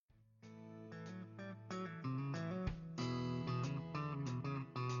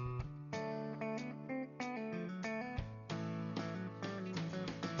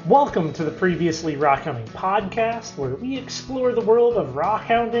Welcome to the Previously Rockhounding podcast, where we explore the world of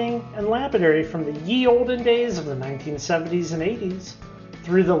rockhounding and lapidary from the ye olden days of the 1970s and 80s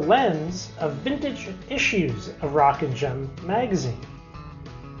through the lens of vintage issues of Rock and Gem magazine.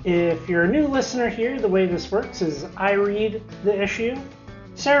 If you're a new listener here, the way this works is I read the issue,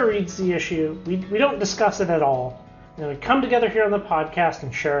 Sarah reads the issue, we don't discuss it at all, and we come together here on the podcast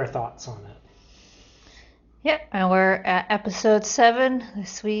and share our thoughts on it. Yep, and we're at episode 7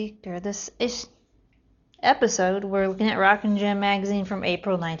 this week, or this episode. We're looking at Rock and Gem magazine from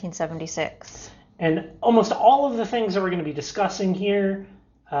April 1976. And almost all of the things that we're going to be discussing here,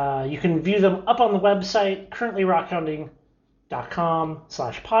 you can view them up on the website, currently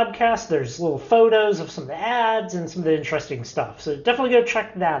rockhounding.com/podcast. There's little photos of some of the ads and some of the interesting stuff. So definitely go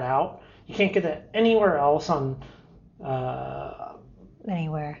check that out. You can't get it anywhere else on...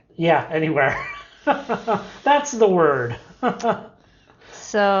 Anywhere. Yeah, anywhere. That's the word.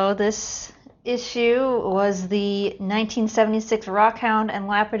 So this issue was the 1976 Rockhound and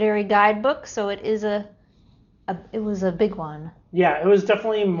Lapidary Guidebook, so it was a big one. Yeah, it was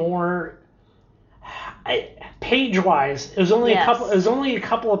definitely more page-wise. It was only a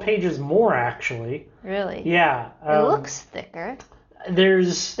couple of pages more, actually. Really? Yeah. It looks thicker.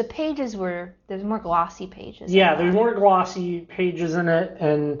 There's more glossy pages. Yeah, there's more glossy pages in it,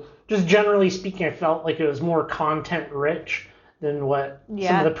 and just generally speaking, I felt like it was more content-rich than what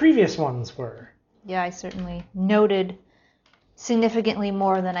some of the previous ones were. Yeah, I certainly noted significantly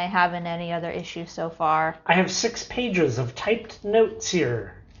more than I have in any other issue so far. I have 6 pages of typed notes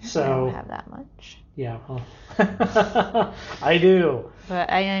here, so... I don't have that much. Yeah, well, I do. But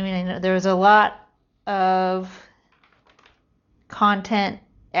I know there was a lot of content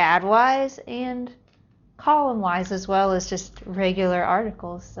ad-wise and column-wise, as well as just regular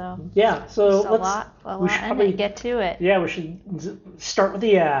articles. So yeah, so a lot in it. Get to it. Yeah, we should start with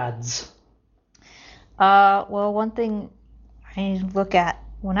the ads. Well, one thing I look at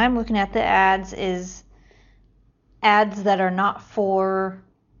when I'm looking at the ads is ads that are not for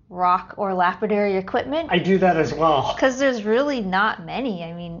rock or lapidary equipment. I do that as well. Because there's really not many.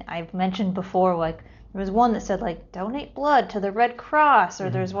 I mean, I've mentioned before, like, there was one that said, like, donate blood to the Red Cross, or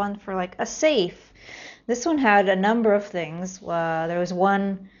there's one for, like, a safe. This one had a number of things. There was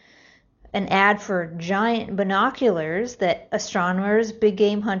an ad for giant binoculars that astronomers, big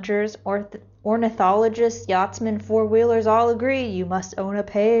game hunters, ornithologists, yachtsmen, four-wheelers all agree you must own a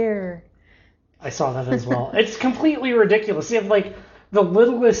pair. I saw that as well. It's completely ridiculous. You have, like, the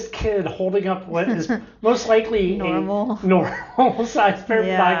littlest kid holding up what is most likely normal size pair of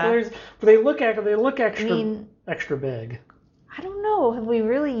binoculars, but they look extra big. I don't know. Have we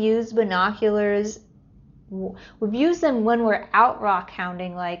really used binoculars? We've used them when we're out rock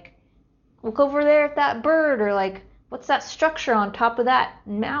hounding, like, look over there at that bird, or like, what's that structure on top of that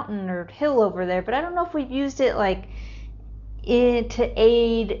mountain or hill over there? But I don't know if we've used it like to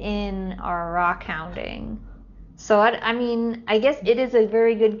aid in our rock hounding. So I guess it is a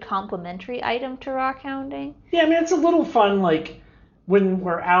very good complementary item to rock hounding. Yeah, I mean, it's a little fun, like, when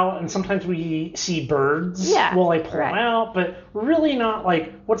we're out and sometimes we see birds, we'll like pull them out, but we're really not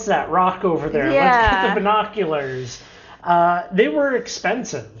like, what's that rock over there? Yeah. Let's get the binoculars. They were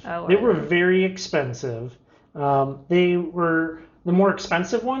expensive. They were very expensive. The more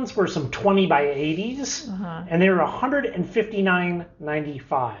expensive ones were some 20 by 80s, and they were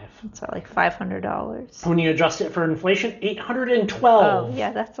 $159.95. That's like $500. When you adjust it for inflation, $812. Oh,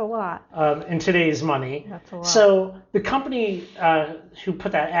 yeah, that's a lot. In today's money. That's a lot. So the company who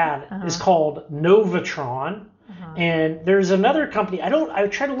put that ad is called Novatron, and there's another company. I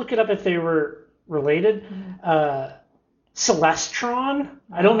tried to look it up if they were related. Celestron.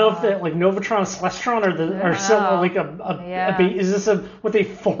 I don't know if they're like Novatron and Celestron are still like is this what they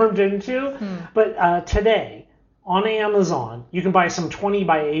formed into? But today on Amazon you can buy some 20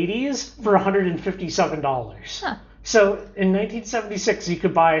 by 80s for $157. So in 1976 you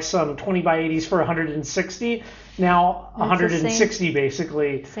could buy some 20 by 80s for $160. Now $160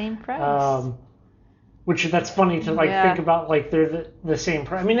 basically. Same price. Which that's funny to think about, like they're the same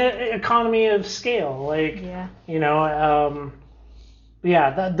price. I mean, economy of scale, like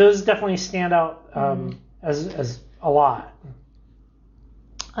those definitely stand out as a lot.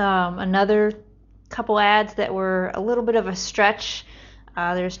 Another couple ads that were a little bit of a stretch.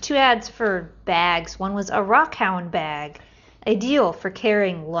 There's 2 ads for bags. One was a Rockhound bag, ideal for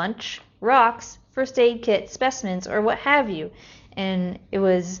carrying lunch, rocks, first aid kit, specimens, or what have you, and it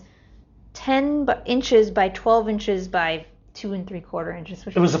was 10 inches by 12 inches by 2 3/4 inches.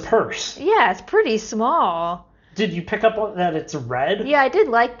 It was a purse. Yeah, it's pretty small. Did you pick up on that it's red? Yeah, I did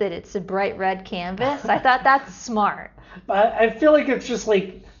like that it's a bright red canvas. I thought that's smart. But I feel like it's just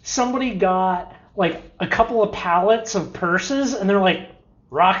like somebody got like a couple of pallets of purses, and they're like,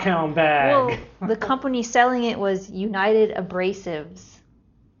 Rockhound bag. Well, the company selling it was United Abrasives.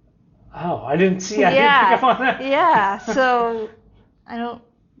 Oh, I didn't see. I didn't pick up on that. Yeah. So I don't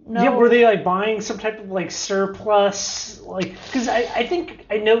know. Yeah, were they like buying some type of like surplus? Like, because I think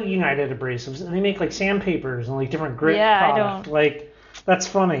I know United Abrasives, and they make like sandpapers and like different grit product. Like, that's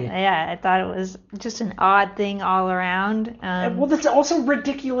funny. Yeah, I thought it was just an odd thing all around. Well, that's also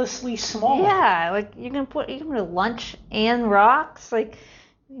ridiculously small. Yeah, like you can put lunch and rocks. Like,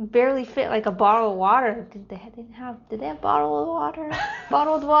 you barely fit like a bottle of water. Did they have bottled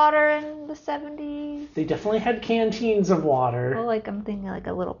water in the 70s? They definitely had canteens of water. Well, like I'm thinking like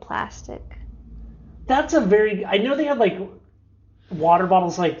a little plastic. That's I know they had like water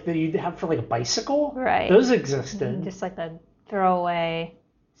bottles like that you'd have for like a bicycle. Right. Those existed. Just like a throwaway,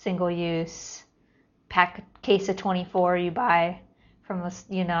 single use case of 24 you buy from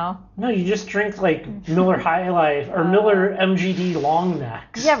the, No, you just drink like Miller High Life or Miller MGD long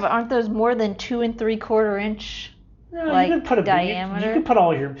necks. Yeah, but aren't those more than 2 3/4 inch you could put diameter? You could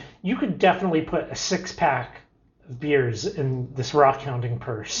put you could definitely put a 6-pack of beers in this rock-hounding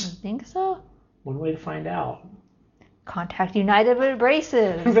purse. You think so? One way to find out. Contact United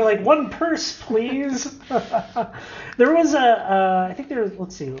Abrasives. Be like, one purse, please. There was I think there's,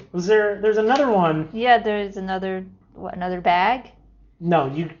 let's see, there's another one. Yeah, there's another bag? No,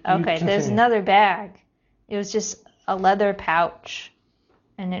 you okay, there's another bag. It was just a leather pouch,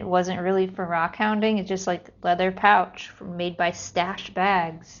 and it wasn't really for rock hounding. It's just like leather pouch made by Stash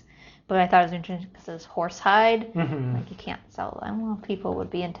Bags. But I thought it was interesting because it was horsehide. Mm-hmm. Like, you can't sell it. I don't know if people would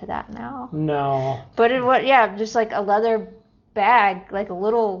be into that now. No. But just like a leather bag, like a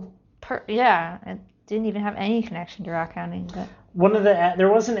little, it didn't even have any connection to rock hounding. But there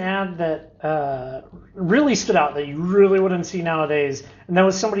was an ad that really stood out that you really wouldn't see nowadays, and that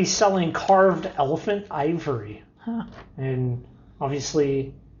was somebody selling carved elephant ivory. Huh. And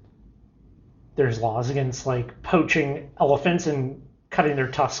obviously, there's laws against like poaching elephants and cutting their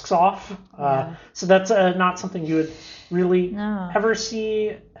tusks off. So that's not something you would really ever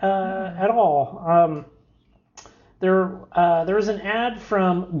see at all. There was an ad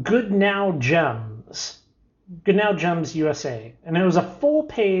from Good Now Gems. Good Now Gems USA, and it was a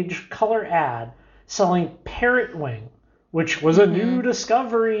full-page color ad selling parrot wing, which was a new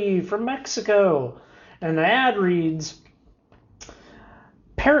discovery from Mexico. And the ad reads,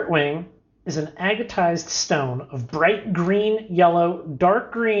 "Parrot wing is an agatized stone of bright green, yellow,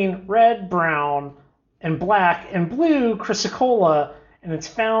 dark green, red, brown, and black and blue chrysocolla, and it's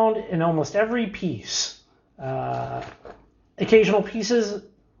found in almost every piece. Occasional pieces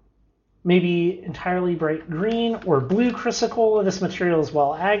maybe entirely bright green or blue chrysocolla. This material is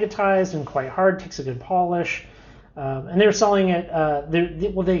well agatized and quite hard, takes a good polish." And they're selling it,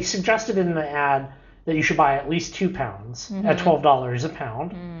 they suggested in the ad that you should buy at least 2 pounds at $12 a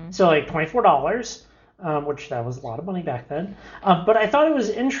pound. So like $24, which that was a lot of money back then. But I thought it was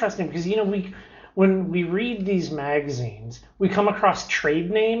interesting because, when we read these magazines, we come across trade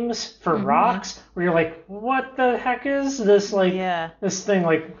names for rocks where you're like, what the heck is this? Like, this thing,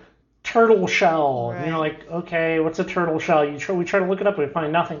 like turtle shell. Right. And you're like, okay, what's a turtle shell? We try to look it up, we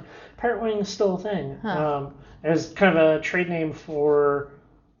find nothing. Parrot wing is still a thing. It's kind of a trade name for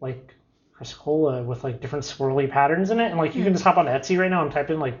like chrysocolla with like different swirly patterns in it. And like you can just hop on Etsy right now and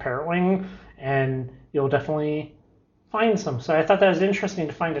type in like parrot wing and you'll definitely find some. So I thought that was interesting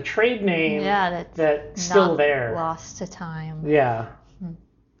to find a trade name that's still there. Lost to time. Yeah.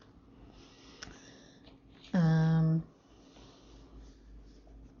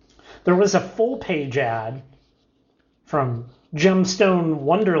 There was a full-page ad from Gemstone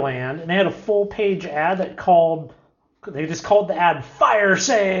Wonderland, and they had a full-page ad they just called the ad "Fire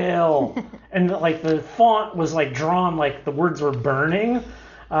Sale," and like the font was like drawn like the words were burning,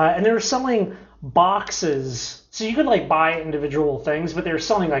 and they were selling boxes, so you could like buy individual things, but they were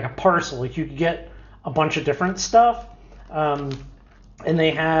selling like a parcel, like you could get a bunch of different stuff, and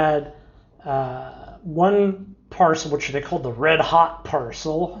they had one parcel which they called the Red Hot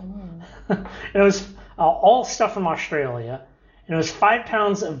parcel. And it was all stuff from Australia. And it was 5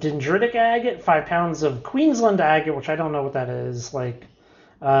 pounds of dendritic agate, 5 pounds of Queensland agate, which I don't know what that is, like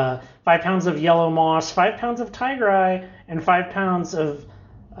 5 pounds of yellow moss, 5 pounds of tiger eye, and 5 pounds of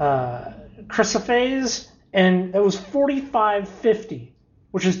chrysoprase, and it was $45.50,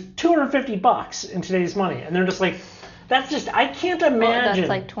 which is $250 in today's money. And they're just like, I can't imagine. That's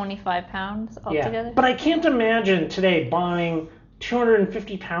like 25 pounds altogether? Yeah, but I can't imagine today buying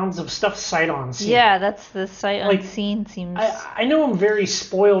 250 pounds of stuff sight unseen. Yeah, that's the sight unseen seems... I know I'm very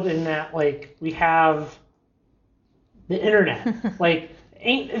spoiled in that, like, we have the internet. Like,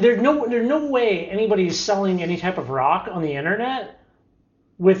 There's no way anybody's selling any type of rock on the internet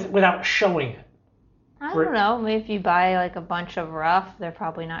without showing it. I don't know. Maybe if you buy like a bunch of rough, they're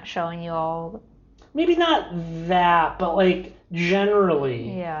probably not showing you all. Maybe not that, but like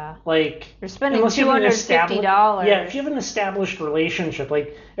generally. Yeah. Like you're spending $250. Yeah, if you have an established relationship,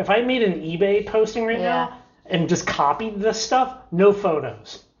 like if I made an eBay posting right now and just copied this stuff, no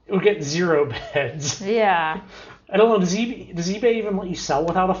photos. It would get 0 bids. Yeah. I don't know. Does eBay even let you sell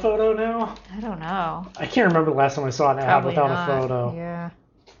without a photo now? I don't know. I can't remember the last time I saw an ad without a photo. Yeah.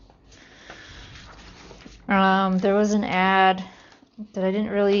 There was an ad that I didn't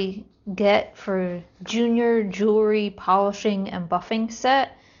really get for junior jewelry polishing and buffing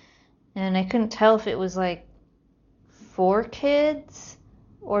set, and I couldn't tell if it was like for kids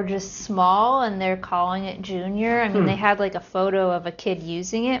or just small, and they're calling it junior. I mean, they had like a photo of a kid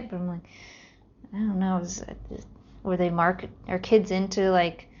using it, but I'm like, I don't know. Were they are kids into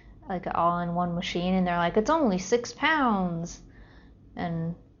like an all-in-one machine, and they're like, it's only 6 pounds,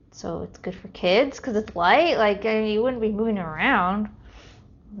 and so it's good for kids because it's light. Like, I mean, you wouldn't be moving around.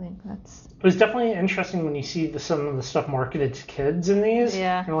 Like, that's. It was definitely interesting when you see some of the stuff marketed to kids in these.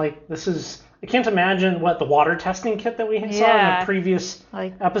 Yeah. You're like, this is. I can't imagine the water testing kit that we saw in the previous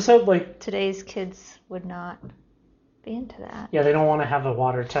episode. Like, today's kids would not be into that. Yeah, they don't want to have a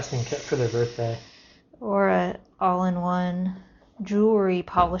water testing kit for their birthday. Or a all-in-one jewelry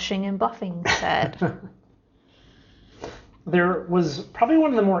polishing and buffing set. There was probably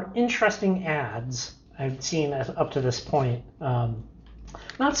one of the more interesting ads I've seen up to this point.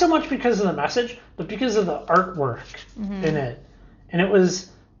 Not so much because of the message, but because of the artwork in it. And it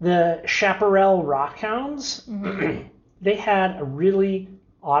was the Chaparral Rockhounds. They had a really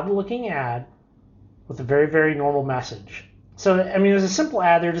odd-looking ad with a very, very normal message. So, I mean, it was a simple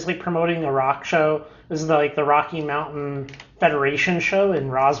ad. They're just like promoting a rock show. This is the Rocky Mountain Federation show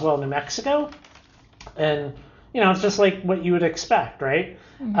in Roswell, New Mexico. And, it's just like what you would expect, right?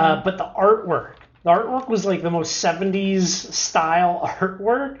 But the artwork was like the most 70s style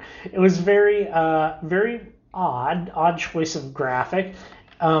artwork. It was very, very odd choice of graphic.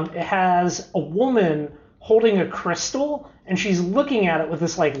 It has a woman holding a crystal, and she's looking at it with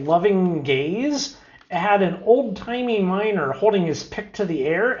this like loving gaze. It had an old-timey miner holding his pick to the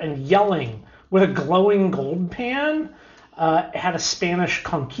air and yelling with a glowing gold pan. It had a Spanish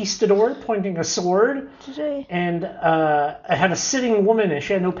conquistador pointing a sword. And it had a sitting woman, and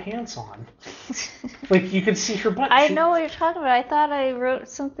she had no pants on. Like, you could see her butt cheeks. I know what you're talking about. I thought I wrote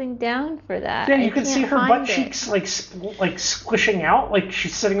something down for that. Yeah, you could see her butt cheeks, like squishing out, like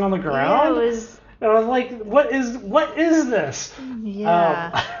she's sitting on the ground. Yeah, it was... And I was like, what is this?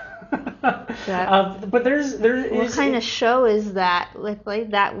 Yeah. But there is. What kind of show is that?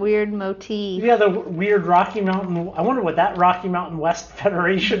 Like that weird motif. Yeah, the weird Rocky Mountain. I wonder what that Rocky Mountain West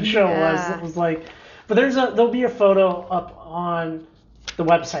Federation show was. It was like, but there'll be a photo up on the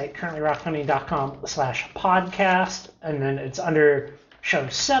website currentlyrockhounding.com/podcast, and then it's under show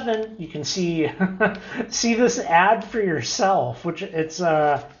 7. You can see this ad for yourself, which it's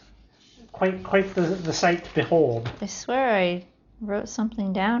quite the sight to behold. I swear I wrote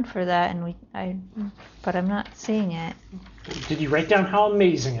something down for that, but I'm not seeing it. Did you write down how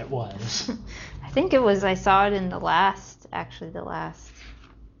amazing it was? I think it was. I saw it in the last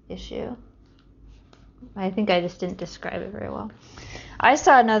issue. I think I just didn't describe it very well. I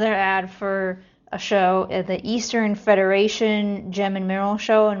saw another ad for a show at the Eastern Federation Gem and Mineral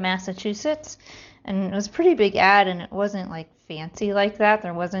Show in Massachusetts, and it was a pretty big ad, and it wasn't like fancy like that.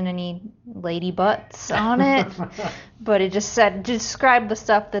 There wasn't any lady butts on it, but it just described the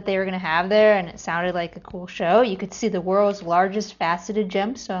stuff that they were going to have there, and it sounded like a cool show. You could see the world's largest faceted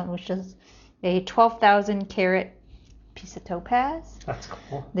gemstone, which is a 12,000 carat piece of topaz. That's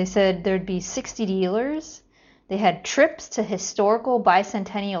cool. They said there'd be 60 dealers. They had trips to historical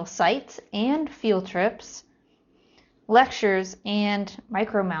bicentennial sites and field trips, lectures, and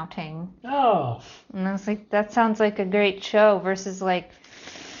micro mounting. Oh. And I was like, that sounds like a great show versus like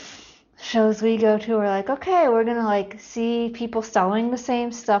shows we go to are like, okay, we're gonna like see people selling the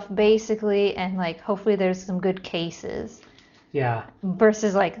same stuff basically, and like hopefully there's some good cases. Yeah.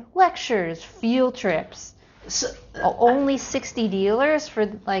 Versus like lectures, field trips. So, only 60 dealers for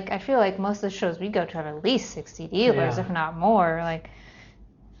like, I feel like most of the shows we go to have at least 60 dealers, if not more. Like,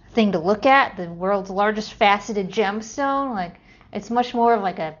 thing to look at, the world's largest faceted gemstone, like it's much more of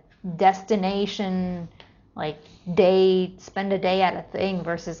like a destination, like spend a day at a thing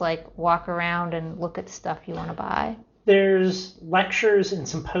versus like walk around and look at stuff you want to buy. There's lectures and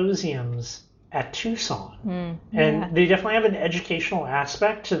symposiums at Tucson, and they definitely have an educational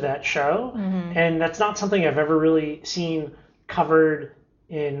aspect to that show, and that's not something I've ever really seen covered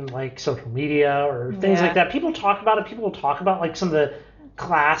in like social media or things Yeah. like that. People talk about it. People will talk about like some of the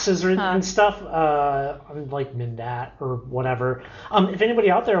classes and stuff on like Mindat or whatever. If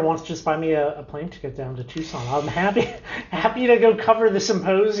anybody out there wants to just buy me a plane ticket down to Tucson, I'm happy to go cover the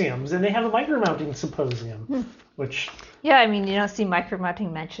symposiums. And they have a micro mounting symposium, which Yeah, I mean, you don't see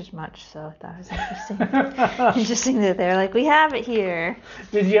micro-mounting mentioned much, so that was interesting. Interesting that they're like, we have it here.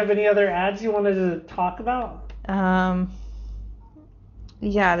 Did you have any other ads you wanted to talk about?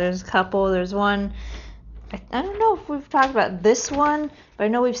 Yeah, there's a couple. There's one, I don't know if we've talked about this one, but I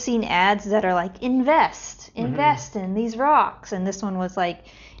know we've seen ads that are like, invest in these rocks. And this one was like,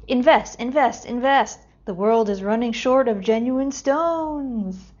 invest. The world is running short of genuine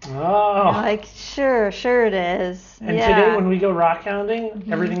stones. Oh. And like, sure it is. And yeah. today when we go rock hounding,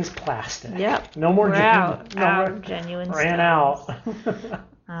 everything's plastic. Yep. No more We're out of genuine ran stones.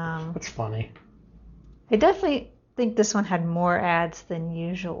 out. That's funny. I definitely think this one had more ads than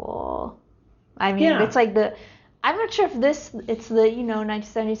usual. I mean, Yeah. it's like I'm not sure if it's the,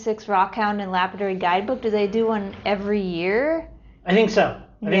 1976 Rockhound and Lapidary Guidebook. Do they do one every year? I think so.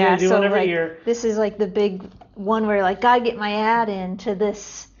 I think they do so one every like, year. This is like the big one where like, gotta get my ad into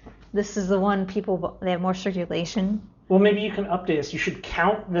this. This is the one they have more circulation. Well, maybe you can update us. You should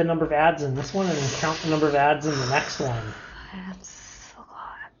count the number of ads in this one and then count the number of ads in the next one. That's a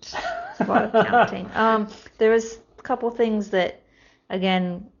lot. It's a lot of counting. There was a couple things that,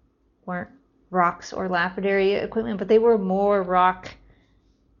 again, weren't rocks or lapidary equipment, but they were more rock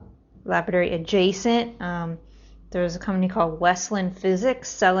lapidary adjacent. There was a company called Westland Physics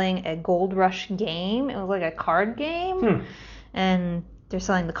selling a Gold Rush game. It was like a card game. And they're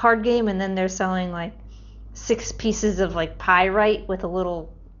selling the card game, and then they're selling like 6 pieces of like pyrite with a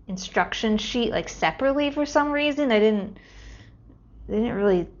little instruction sheet like separately for some reason. They didn't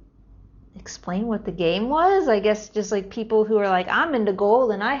really explain what the game was. I guess just like people who are like, I'm into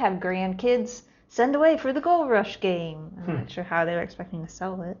gold and I have grandkids, send away for the Gold Rush game. I'm not sure how they were expecting to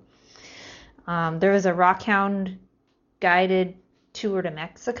sell it. There was a Rockhound guided tour to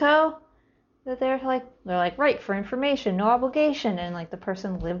Mexico that they're like, right, for information, no obligation, and like the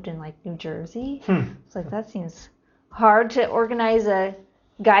person lived in like New Jersey. It's like, that seems hard to organize a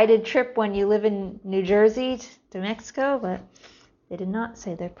guided trip when you live in New Jersey to Mexico, but they did not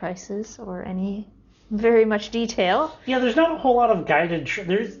say their prices or any very much detail. Yeah, there's not a whole lot of guided trips.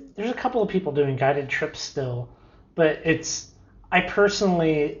 There's a couple of people doing guided trips still, but I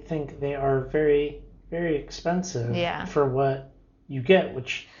personally think they are very, very expensive for what you get,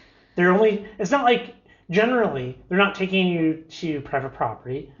 which it's not like, generally, they're not taking you to private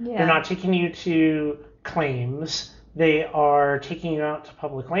property. Yeah. They're not taking you to claims. They are taking you out to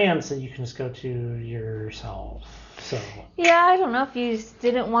public lands that you can just go to yourself. So. Yeah, I don't know if you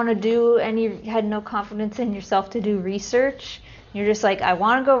didn't want to do and you had no confidence in yourself to do research. You're just like, I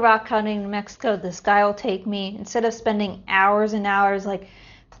want to go rock hunting in Mexico. This guy will take me. Instead of spending hours and hours like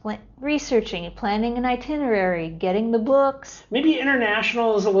researching, planning an itinerary, getting the books. Maybe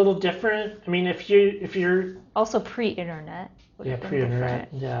international is a little different. I mean, if you're also pre-internet. Yeah, pre-internet.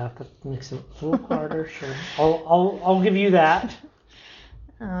 Yeah, that makes it a little harder. Sure, I'll give you that.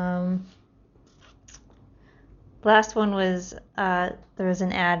 Last one was there was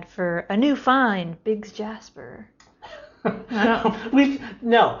an ad for a new find, Biggs Jasper.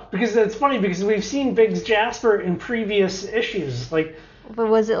 Because it's funny because we've seen Biggs Jasper in previous issues. But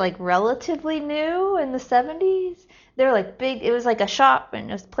was it like relatively new in the 70s? They're like big. It was like a shop and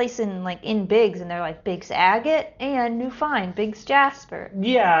it was placed in Biggs, and they're like Biggs Agate and new find Biggs Jasper.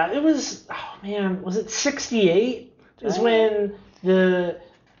 Yeah, it was. Oh man, was it 68? Is when the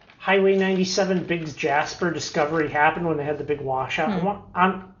Highway 97 Biggs Jasper discovery happened when they had the big washout.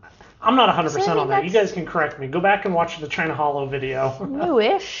 I'm not 100% on that. You guys can correct me. Go back and watch the China Hollow video.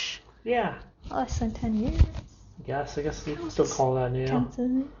 Newish. Yeah. Less than 10 years. I guess you can still call that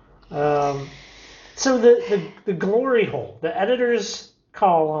new. So the glory hole, the editor's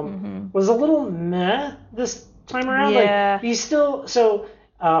column, was a little meh this time around. Yeah. Like he's still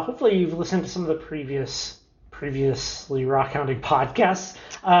hopefully you've listened to some of the previously rock hounding podcasts.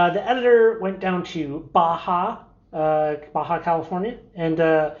 The editor went down to Baja, California,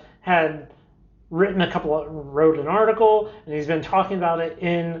 and had wrote an article, and he's been talking about it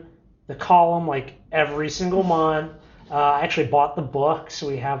in the column like every single month. I actually bought the book, so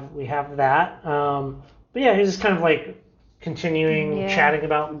we have that. But yeah, he's just kind of like continuing chatting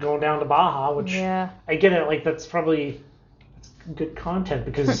about going down to Baja, which I get it. Like that's probably good content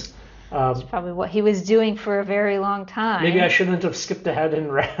because that's probably what he was doing for a very long time. Maybe I shouldn't have skipped ahead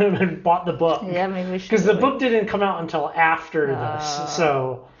and read and bought the book. Yeah, maybe we should. Because the book didn't come out until after this,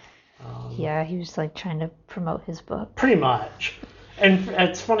 so. Yeah, he was like trying to promote his book. Pretty much. And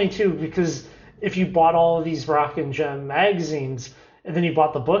it's funny too because if you bought all of these Rock and Gem magazines and then you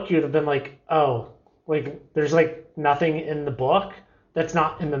bought the book, you'd have been like, oh, like there's like nothing in the book that's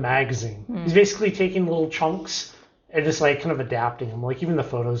not in the magazine. He's basically taking little chunks and just like kind of adapting them. Like even the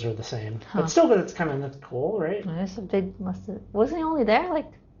photos are the same. But still, that's kind of cool, right? That's a big, wasn't he only there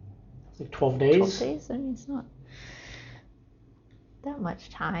like 12 days? 12 days? I mean, it's not that much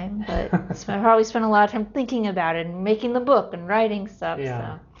time, but I probably spent a lot of time thinking about it and making the book and writing stuff.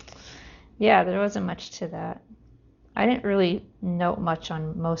 Yeah. So yeah, there wasn't much to that. I didn't really note much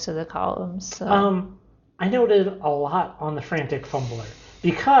on most of the columns. So. I noted a lot on the Frantic Fumbler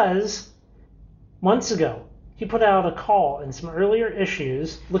because months ago he put out a call in some earlier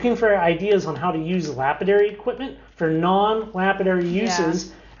issues looking for ideas on how to use lapidary equipment for non-lapidary uses.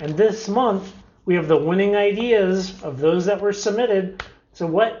 Yeah. And this month we have the winning ideas of those that were submitted. So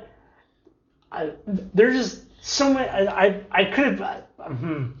there's just so many. I could have.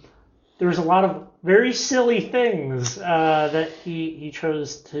 There's a lot of very silly things that he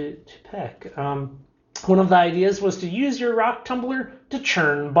chose to pick. One of the ideas was to use your rock tumbler to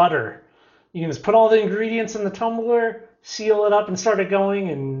churn butter. You can just put all the ingredients in the tumbler, seal it up, and start it going,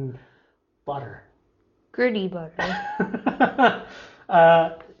 and butter. Gritty butter.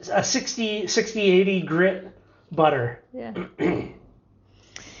 A 60-80 grit butter. Yeah.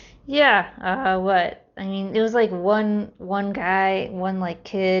 Yeah. What? I mean, it was like one guy, like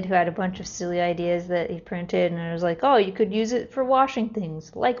kid who had a bunch of silly ideas that he printed, and it was like, oh, you could use it for washing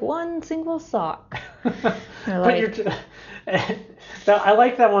things, like one single sock. Like, I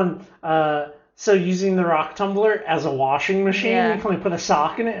like that one. So using the rock tumbler as a washing machine, you can only put a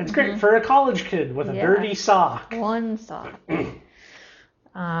sock in it. It's great for a college kid with a dirty sock. One sock.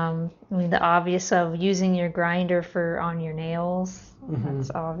 I mean, the obvious of using your grinder on your nails.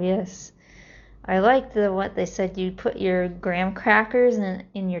 That's obvious. I liked what they said. You put your graham crackers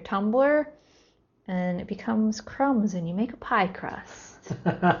in your tumbler, and it becomes crumbs, and you make a pie crust.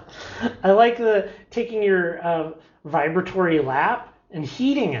 I like taking your vibratory lap and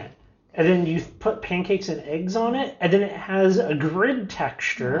heating it, and then you put pancakes and eggs on it, and then it has a grid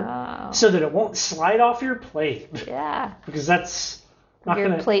texture so that it won't slide off your plate. Yeah. Because that's not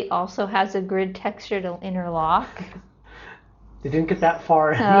your plate also has a grid texture to interlock. They didn't get that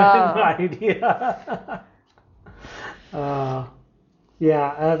far in the idea.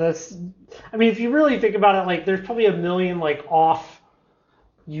 That's. I mean, if you really think about it, like, there's probably a million like off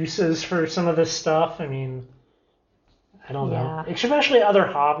uses for some of this stuff. I mean, I don't know. Especially other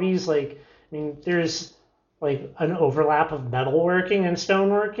hobbies, like, I mean, there's like an overlap of metalworking and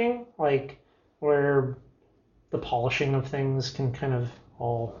stoneworking, like where the polishing of things can kind of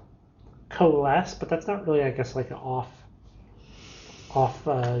all coalesce, but that's not really, I guess, like an off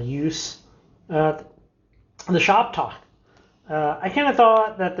use. The shop talk. I kind of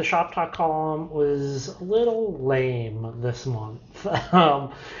thought that the shop talk column was a little lame this month.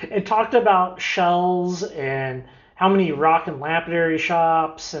 It talked about shells and how many rock and lapidary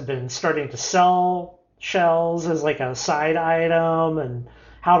shops have been starting to sell shells as like a side item and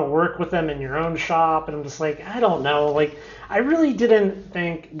how to work with them in your own shop. And I'm just like, I don't know. Like, I really didn't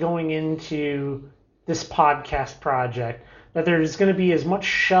think going into this podcast project that there's going to be as much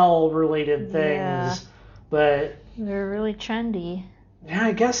shell-related things, but they're really trendy. Yeah,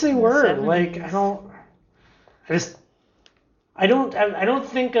 I guess they were. 70s. Like, I don't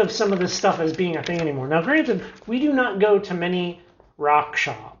think of some of this stuff as being a thing anymore. Now, granted, we do not go to many rock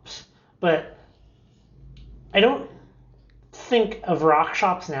shops, but I don't think of rock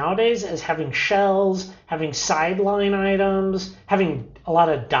shops nowadays as having shells, having sideline items, having a lot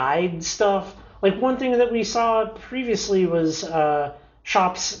of dyed stuff. Like, one thing that we saw previously was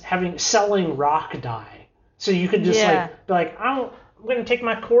shops selling rock dye. So you could just be like, I'm going to take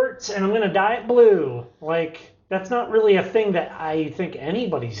my quartz and I'm going to dye it blue. Like, that's not really a thing that I think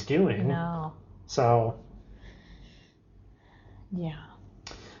anybody's doing. No. So. Yeah.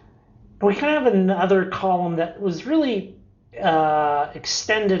 We kind of have another column that was really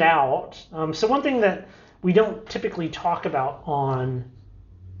extended out. So one thing that we don't typically talk about on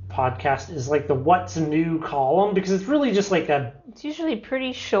podcast is like the what's new column, because it's really just like it's usually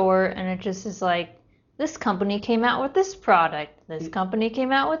pretty short, and it just is like, this company came out with this product, this company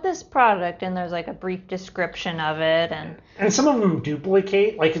came out with this product, and there's like a brief description of it, and some of them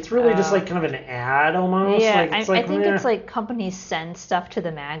duplicate, like it's really just like kind of an ad almost. Yeah, like, I think it's like companies send stuff to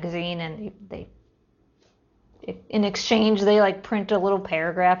the magazine, and they in exchange they like print a little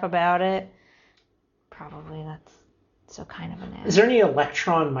paragraph about it. Probably that's so kind of an ad. Is there any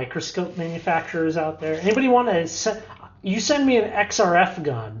electron microscope manufacturers out there? Anybody want to you send me an XRF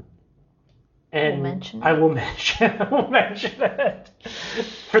gun And We'll mention I will mention it.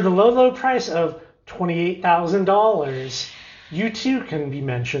 For the low price of $28,000, you too can be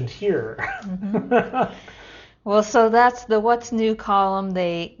mentioned here. Mm-hmm. Well, so that's the What's New column.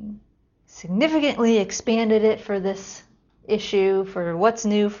 They significantly expanded it for this issue, for What's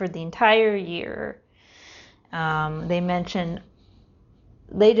New for the entire year.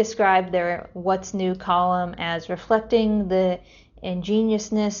 They described their What's New column as reflecting the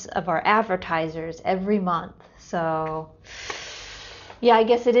ingeniousness of our advertisers every month. So, yeah, I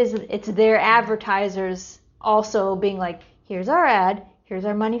guess it's their advertisers also being like, here's our ad, here's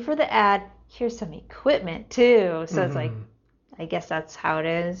our money for the ad, here's some equipment too. So it's like, I guess that's how it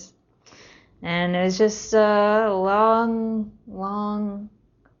is. And it was just a long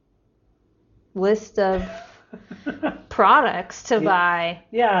list of products to buy.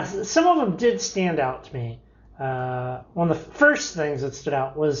 Yeah, some of them did stand out to me. One of the first things that stood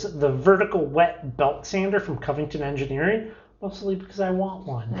out was the vertical wet belt sander from Covington Engineering, mostly because I want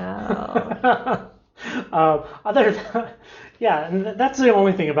one. Oh. Other than, yeah, and that's the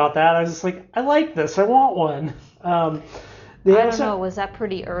only thing about that. I was just like, I like this, I want one. I don't know, was that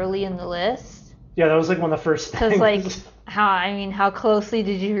pretty early in the list? Yeah, that was like one of the first things. Because like, how closely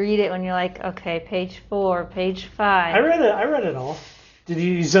did you read it when you're like, okay, page 4, page 5? I read it all. Did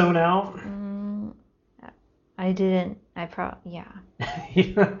you zone out? I didn't. Yeah.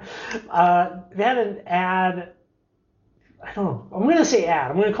 They had an ad. I don't know. I'm going to say ad.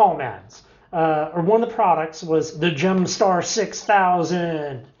 I'm going to call them ads. Or one of the products was the Gemstar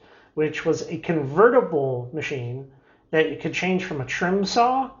 6000, which was a convertible machine that you could change from a trim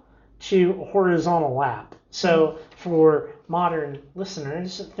saw to a horizontal lap. So for modern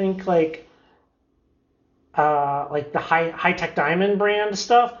listeners, think like the high-tech diamond brand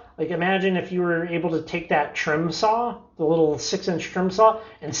stuff. Like imagine if you were able to take that trim saw, the little 6-inch trim saw,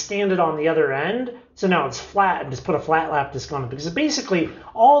 and stand it on the other end. So now it's flat and just put a flat lap disc on it. Because basically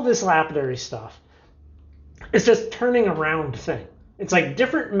all this lapidary stuff is just turning a round thing. It's like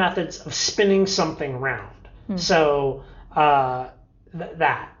different methods of spinning something round. So that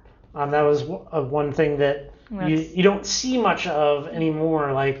was one thing that you don't see much of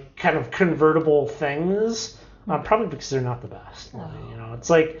anymore, like kind of convertible things. Probably because they're not the best. It's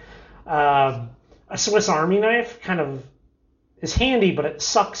like a Swiss Army knife kind of is handy, but it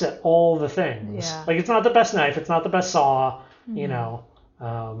sucks at all the things. Yeah. Like it's not the best knife, it's not the best saw.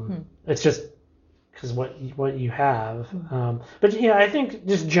 It's just because what you have. But yeah, I think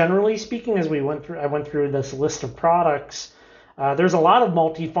just generally speaking, as I went through this list of products. There's a lot of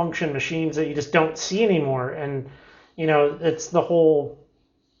multifunction machines that you just don't see anymore, and it's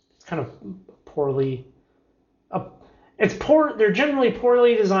kind of poorly. They're generally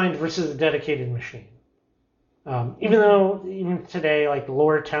poorly designed versus a dedicated machine. Even though even today, like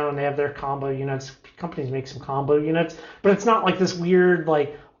Lortone, they have their combo units. Companies make some combo units, but it's not like this weird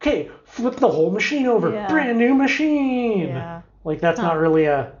like, okay, flip the whole machine over, brand new machine. Yeah. Like that's not really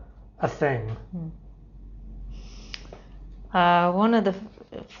a thing. One of the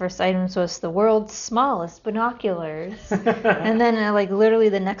first items was the world's smallest binoculars. And then like literally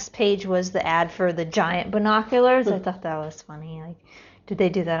the next page was the ad for the giant binoculars. I thought that was funny. Like, did they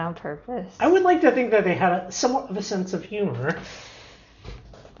do that on purpose? I would like to think that they had somewhat of a sense of humor.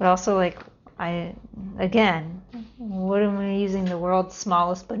 But also like, what am I using the world's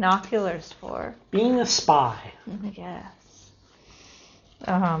smallest binoculars for? Being a spy. I guess.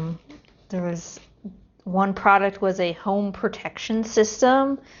 There was... One product was a home protection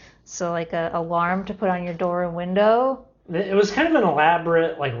system, so like a alarm to put on your door and window. It was kind of an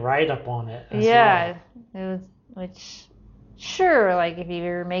elaborate like write-up on it. It was, which sure, like if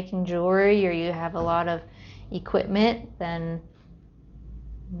you're making jewelry or you have a lot of equipment, then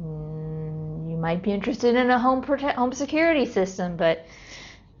you might be interested in a home security system. But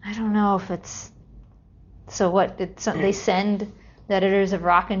I don't know if it's so. What did they send? The editors of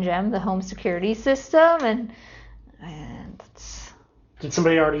Rock and Gem, the home security system, and did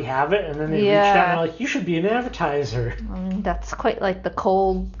somebody already have it? And then they reached out and were like, you should be an advertiser. That's quite like the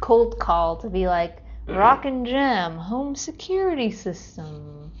cold call to be like, Rock and Gem, home security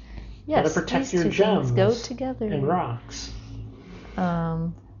system. Yes, gotta protect these your two gems things go together. And rocks.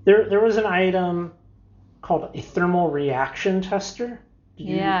 There was an item called a thermal reaction tester.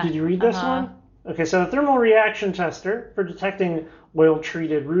 Did you read this one? Okay, so a thermal reaction tester for detecting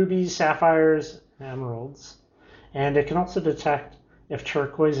oil-treated rubies, sapphires, and emeralds. And it can also detect if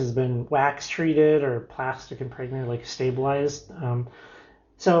turquoise has been wax-treated or plastic impregnated, like stabilized.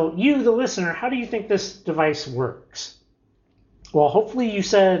 So you, the listener, how do you think this device works? Well, hopefully you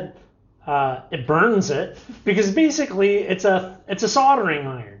said it burns it, because basically it's a soldering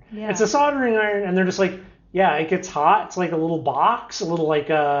iron. Yeah. It's a soldering iron, and they're just like, yeah, it gets hot. It's like a little box, a little like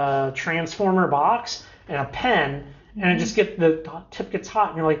a transformer box, and a pen, and it just the tip gets hot,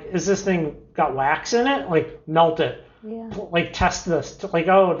 and you're like, is this thing got wax in it? Like, melt it. Yeah. Like, test this. Like,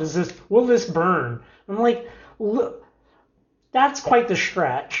 oh, will this burn? I'm like, look, that's quite the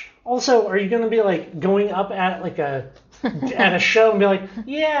stretch. Also, are you going to be like going up at like at a show and be like,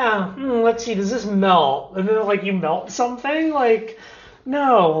 yeah, let's see, does this melt? And then like you melt something? Like,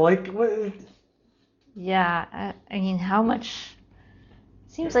 no, like what? Yeah. I mean, how much?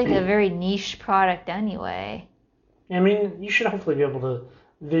 Seems like a very niche product anyway. I mean, you should hopefully be able to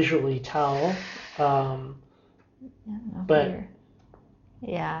visually tell. But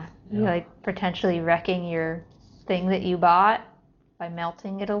yeah, you're like potentially wrecking your thing that you bought by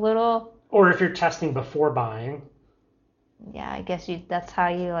melting it a little. Or if you're testing before buying. Yeah, I guess that's how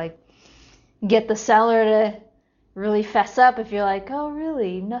you like get the seller to really fess up if you're like, oh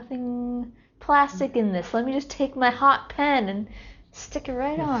really, nothing plastic in this. Let me just take my hot pen and stick it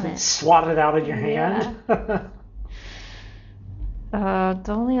right on it. Swat it out of your hand.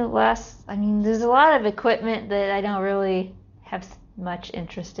 I mean, there's a lot of equipment that I don't really have much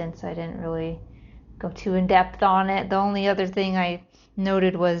interest in, so I didn't really go too in depth on it. The only other thing I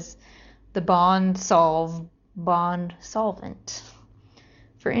noted was the Bond solvent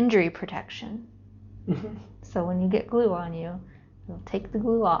for injury protection. So when you get glue on you, it'll take the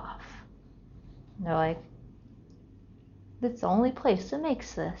glue off. And they're like, it's the only place that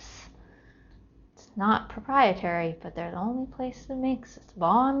makes this. It's not proprietary, but they're the only place that makes this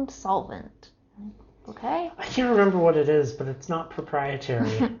Bond solvent. Okay? I can't remember what it is, but it's not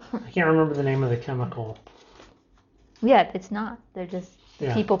proprietary. I can't remember the name of the chemical. Yeah, it's not. They're just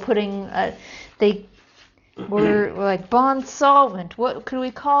people putting. We're like Bond solvent. What could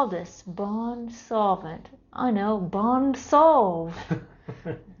we call this? Bond solvent. I know, Bond solve.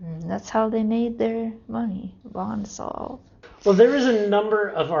 That's how they made their money. Bond solve. Well, there is a number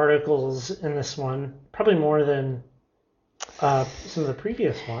of articles in this one, probably more than some of the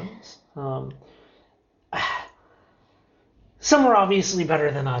previous ones. Some were obviously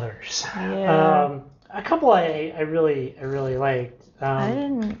better than others. Yeah. A couple I really liked. I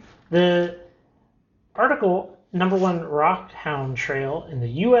didn't. The article, #1 Rockhound Trail in the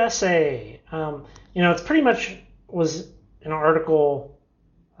USA. It's pretty much was an article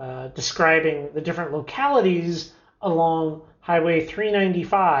describing the different localities along Highway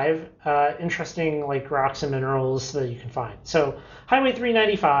 395, interesting like rocks and minerals that you can find. So Highway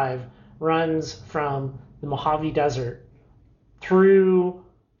 395 runs from the Mojave Desert through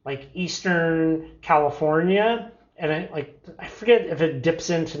like eastern California, and I forget if it dips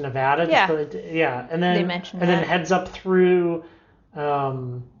into Nevada. Yeah. And then They mentioned then heads up through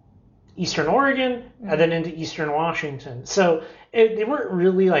eastern Oregon and then into eastern Washington. So they weren't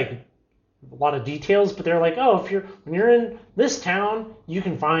really like a lot of details, but they're like, oh, when you're in this town, you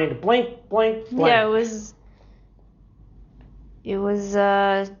can find blank, blank, blank. Yeah, it was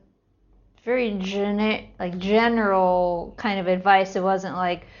very general kind of advice. It wasn't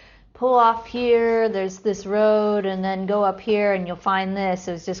like pull off here, there's this road, and then go up here and you'll find this.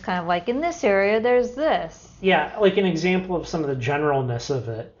 It was just kind of like in this area, there's this. Yeah, like an example of some of the generalness of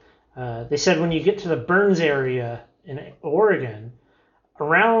it. They said when you get to the Burns area in Oregon,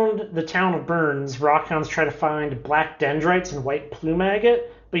 around the town of Burns, rockhounds try to find black dendrites and white plume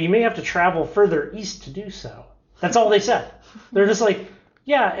agate, but you may have to travel further east to do so. That's all they said. They're just like,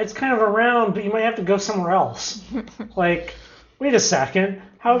 yeah, it's kind of around, but you might have to go somewhere else. Like, wait a second,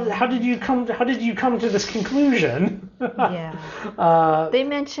 how did you come to this conclusion? Yeah. They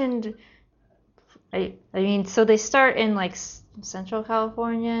mentioned, I mean, so they start in like Central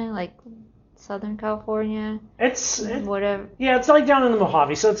California, like Southern California. Whatever. Yeah, it's like down in the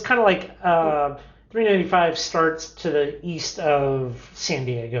Mojave, so it's kind of like 395 starts to the east of San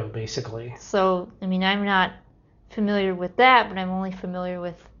Diego, basically. So, I mean, I'm not familiar with that, but I'm only familiar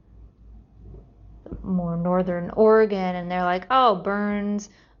with more northern Oregon, and they're like, oh, Burns,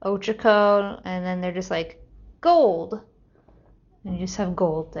 Ochoco, and then they're just like, gold. And you just have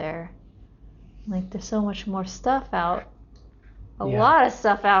gold there. Like, there's so much more stuff out. A lot of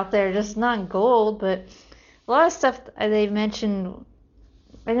stuff out there, just not gold, but a lot of stuff they mentioned,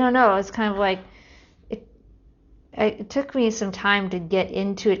 I don't know, it's kind of like, it took me some time to get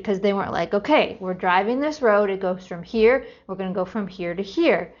into it because they weren't like, okay, we're driving this road, it goes from here, we're going to go from here to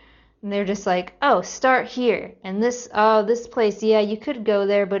here. And they're just like, oh, start here. And this place, yeah, you could go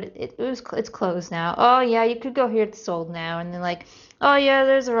there, but it's closed now. Oh, yeah, you could go here, it's sold now. And then like, oh, yeah,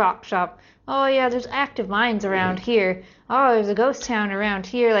 there's a rock shop. Oh, yeah, there's active mines around here. Oh, there's a ghost town around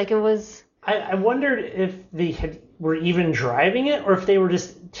here. Like, it was I wondered if they were even driving it, or if they were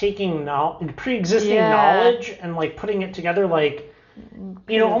just taking pre-existing knowledge and like putting it together, like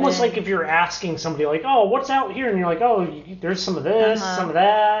almost like if you're asking somebody like, oh, what's out here, and you're like, oh, there's some of this, some of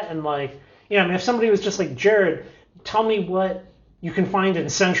that, and like, I mean, if somebody was just like, Jared, tell me what you can find in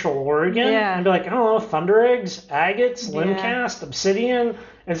Central Oregon, and be like, I don't know, thunder eggs, agates, limcast, obsidian.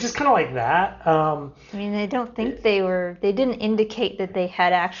 It's just kind of like that. I mean, I don't think they didn't indicate that they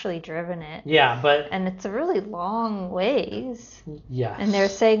had actually driven it. Yeah, but... And it's a really long ways. Yes. And they're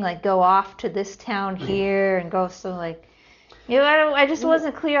saying, like, go off to this town here and go, so, like... I just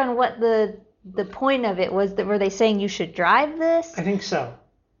wasn't clear on what the point of it was. Were they saying you should drive this? I think so.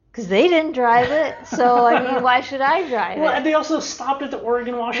 Because they didn't drive it, so, I mean, why should I drive it? Well, and they also stopped at the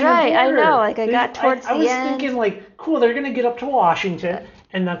Oregon-Washington border. Right, I know. Like, I got towards the end. I was thinking, like, cool, they're going to get up to Washington,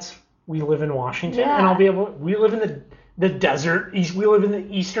 and we live in Washington, and we live in the desert. We live in the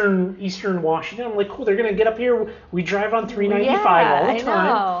eastern Washington. I'm like, cool, they're going to get up here. We drive on 395 all the time.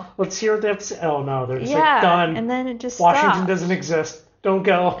 Know. Let's hear what they have to say. Oh, no, they're just like, done. And then it just Washington stopped. Doesn't exist. Don't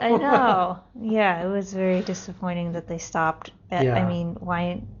go. I know. Yeah, it was very disappointing that they stopped. I mean,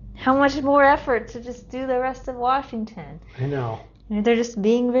 why... How much more effort to just do the rest of Washington? I know. I mean, they're just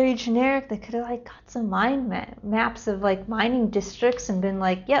being very generic. They could have like got some maps of like mining districts and been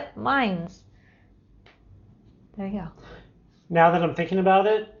like, "Yep, mines." There you go. Now that I'm thinking about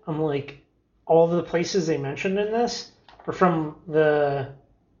it, I'm like, all of the places they mentioned in this are from the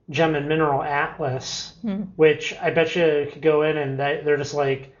Gem and Mineral Atlas, which I bet you could go in and they're just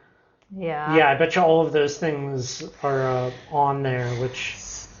like, yeah, I bet you all of those things are on there, which.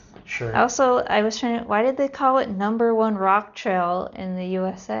 Sure. Also, I was trying to... Why did they call it #1 rock trail in the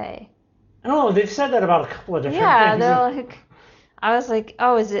USA? I don't know. They've said that about a couple of different things. Yeah, they're like... I was like,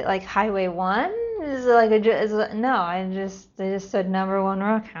 oh, is it like Highway 1? Is it like they just said #1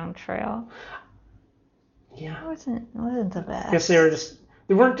 Rockhound Trail. Yeah. It wasn't the best. I guess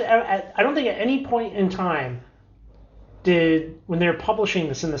they weren't... I don't think at any point in time when they were publishing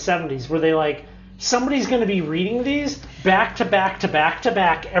this in the 70s, were they like... Somebody's going to be reading these back to back to back to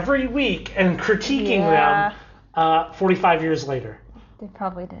back every week and critiquing them 45 years later. They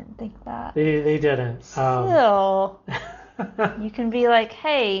probably didn't think that. They didn't. Still, you can be like,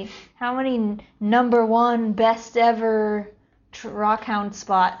 hey, how many #1 best ever Rockhound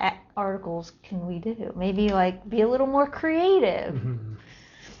spot articles can we do? Maybe like be a little more creative. Mm-hmm.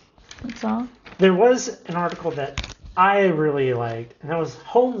 That's all. There was an article that I really liked, and that was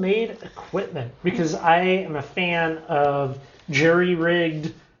homemade equipment, because I am a fan of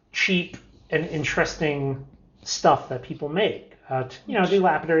jerry-rigged, cheap, and interesting stuff that people make. Do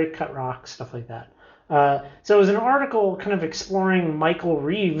lapidary, cut rock, stuff like that. So it was an article kind of exploring Michael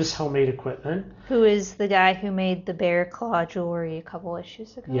Reeves' homemade equipment. Who is the guy who made the bear claw jewelry a couple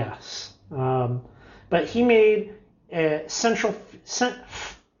issues ago. Yes. But he made a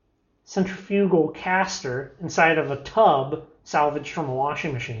centrifugal caster inside of a tub salvaged from a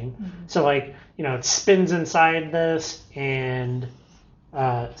washing machine. Mm-hmm. So it spins inside this and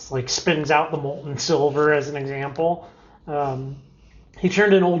spins out the molten silver as an example. He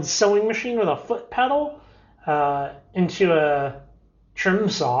turned an old sewing machine with a foot pedal into a trim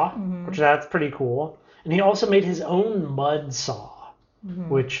saw, which that's pretty cool. And he also made his own mud saw,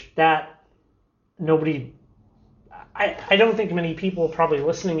 which nobody... I don't think many people probably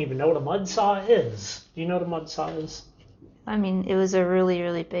listening even know what a mud saw is. Do you know what a mud saw is? I mean, it was a really,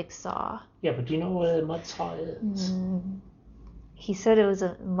 really big saw. Yeah, but do you know what a mud saw is? He said it was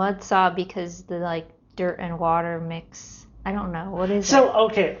a mud saw because the dirt and water mix. I don't know. What is it? So,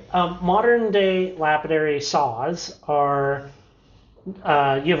 okay, modern day lapidary saws are, you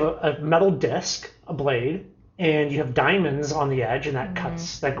have a metal disc, a blade, and you have diamonds on the edge, and that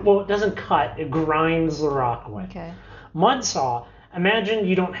cuts. It doesn't cut. It grinds the rock away. Okay. Mud saw. Imagine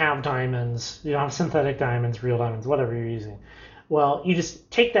you don't have diamonds. You don't have synthetic diamonds, real diamonds, whatever you're using. Well, you just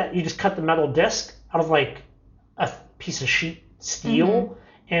take that. You just cut the metal disc out of a piece of sheet steel,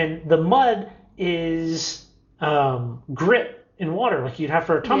 and the mud is grit in water, like you'd have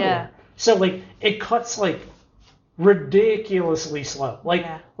for a tumbler. Yeah. So it cuts ridiculously slow.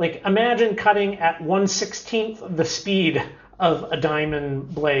 Imagine cutting at 1/16 of the speed of a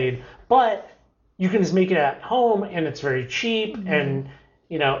diamond blade, but you can just make it at home, and it's very cheap. And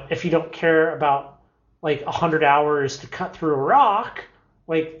if you don't care about 100 hours to cut through a rock,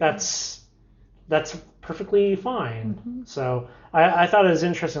 that's perfectly fine. So I thought it was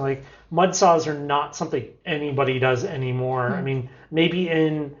interesting. Mud saws are not something anybody does anymore. I mean, maybe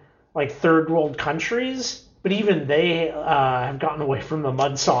in third world countries, but even they have gotten away from the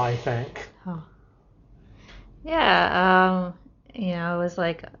mud saw, I think. Oh. Yeah, it was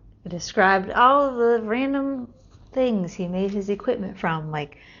It described all of the random things he made his equipment from,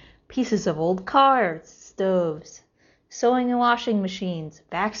 like pieces of old cars, stoves, sewing and washing machines,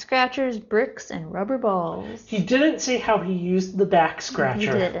 back scratchers, bricks, and rubber balls. He didn't say how he used the back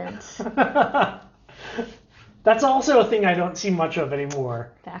scratcher. He didn't. That's also a thing I don't see much of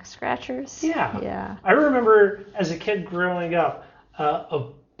anymore. Back scratchers? Yeah. Yeah. I remember as a kid growing up, a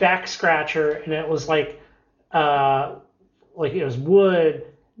back scratcher, and it was like it was wood.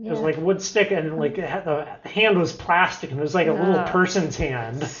 It was like wood stick, and like it had, the hand was plastic, and it was like a little person's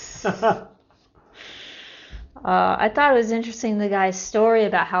hand. I thought it was interesting, the guy's story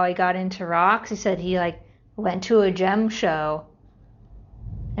about how he got into rocks. He said he like went to a gem show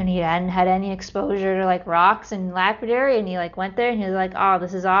and he hadn't had any exposure to like rocks and lapidary, and he like went there and he was like, oh,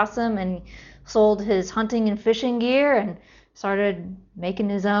 this is awesome, and he sold his hunting and fishing gear and started making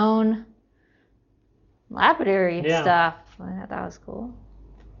his own lapidary stuff. I thought that was cool.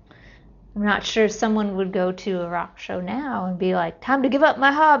 I'm not sure someone would go to a rock show now and be like, time to give up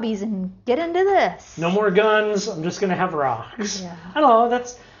my hobbies and get into this. No more guns. I'm just going to have rocks. Yeah. I don't know.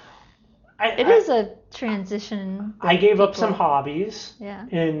 That's... It is a transition. I gave up some hobbies Yeah.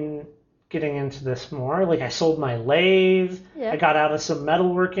 in getting into this more. Like I sold my lathe. Yeah. I got out of some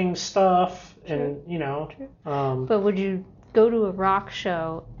metalworking stuff. And, you know. But would you go to a rock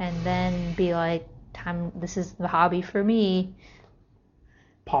show and then be like, this is the hobby for me?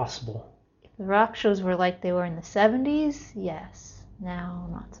 Possible. The rock shows were like they were in the 70s, yes. Now,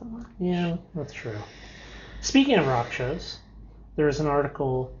 not so much. Yeah, that's true. Speaking of rock shows, there was an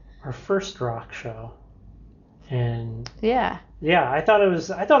article, our first rock show, and yeah, I thought it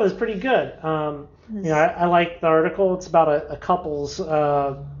was pretty good. I like the article. It's about a couple's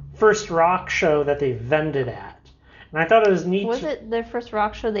first rock show that they vended at, and I thought it was neat. Was it their first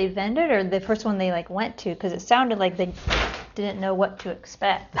rock show they vended, or the first one they like went to? Because it sounded like they didn't know what to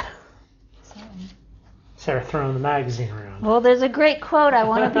expect. Sarah throwing the magazine around. Well, there's a great quote. I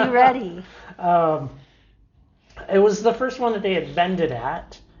want to be ready. It was the first one that they had vended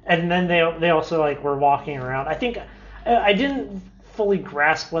at, and then they also like were walking around. I think I didn't fully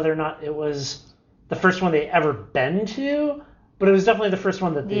grasp whether or not it was the first one they ever been to, but it was definitely the first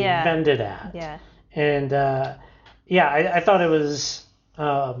one that they vended at. Yeah. And I thought it was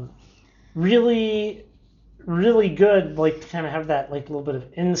really, really good, like to kind of have that like little bit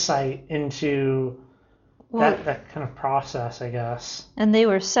of insight into that kind of process, I guess. And they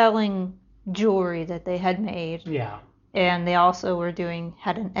were selling jewelry that they had made. Yeah. And they also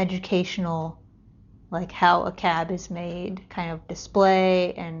had an educational, like how a cab is made kind of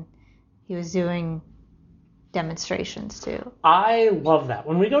display, and he was doing demonstrations too. I love that.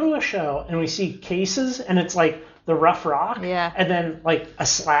 When we go to a show and we see cases and it's like the rough rock, and then like a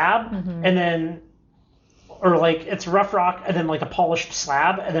slab, and then or like it's rough rock and then like a polished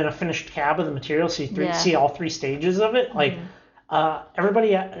slab and then a finished cab of the material, so you see all three stages of it. Like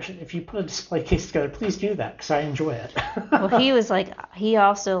everybody, if you put a display case together, please do that because I enjoy it. Well, he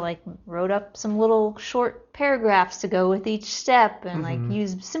also like wrote up some little short paragraphs to go with each step and like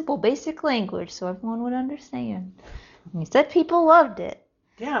used simple basic language so everyone would understand. And he said people loved it.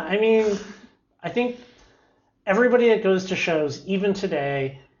 Yeah, I mean, I think everybody that goes to shows, even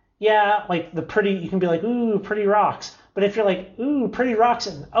today, like you can be like, ooh, pretty rocks. But if you're like, ooh, pretty rocks,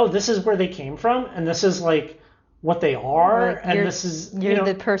 and oh, this is where they came from, and this is like what they are, like and this is you're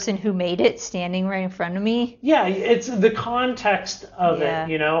the person who made it standing right in front of me. Yeah, it's the context of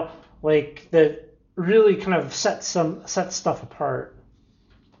it, like that really kind of sets stuff apart.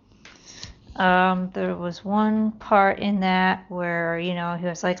 There was one part in that where, he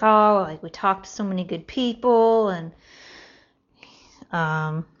was like, oh, like we talked to so many good people, and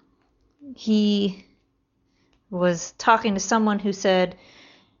he was talking to someone who said,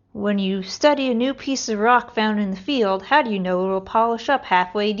 when you study a new piece of rock found in the field, how do you know it will polish up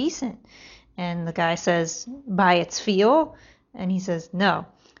halfway decent? And the guy says, by its feel. And he says, no.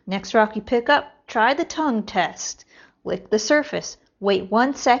 Next rock you pick up, try the tongue test. Lick the surface. Wait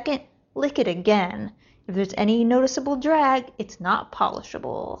 1 second. Lick it again. If there's any noticeable drag, it's not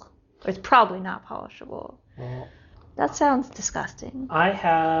polishable. Or it's probably not polishable. Well, that sounds disgusting. I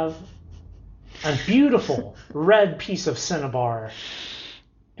have a beautiful red piece of cinnabar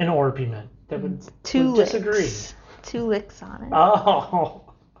in Orpiment that would disagree. 2 licks on it.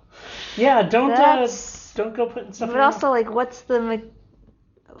 Oh. Yeah, don't go putting stuff in. But also, like, what's the...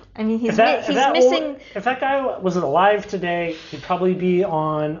 I mean, he's missing... If that guy was alive today, he'd probably be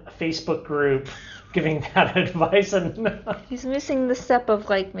on a Facebook group giving that advice. And he's missing the step of,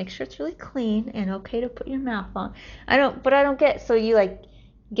 like, make sure it's really clean and okay to put your mouth on. I don't get... So you, like,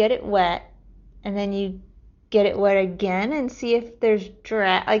 get it wet, and then you get it wet again and see if there's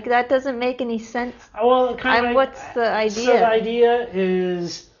drag. Like, that doesn't make any sense. Well, kind of. What's the idea? So the idea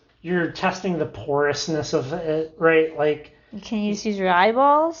is you're testing the porousness of it, right? Like, Can you just use your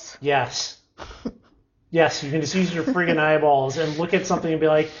eyeballs? yes. Yes, you can just use your friggin' eyeballs and look at something and be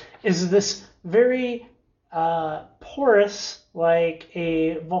like, is this very porous, like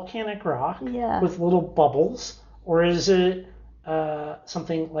a volcanic rock with little bubbles, or is it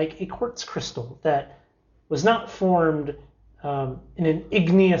something like a quartz crystal that was not formed in an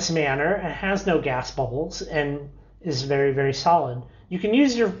igneous manner and has no gas bubbles and is very, very solid? You can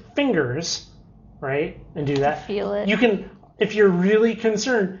use your fingers, right, and do that. Feel it. You can, if you're really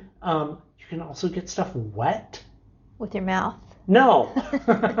concerned, you can also get stuff wet. With your mouth. No.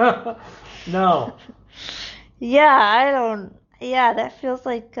 No. Yeah, that feels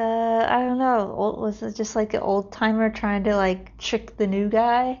like, I don't know, was it just like an old timer trying to like trick the new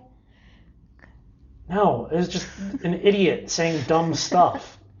guy? No, it was just an idiot saying dumb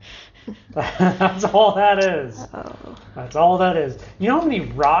stuff. That's all that is. Oh. That's all that is. You know how many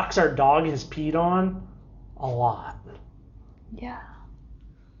rocks our dog has peed on? A lot. Yeah.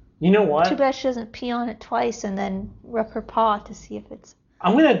 You know what? Too bad she doesn't pee on it twice and then rub her paw to see if it's.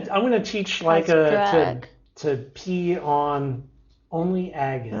 I'm gonna teach drag. to pee on only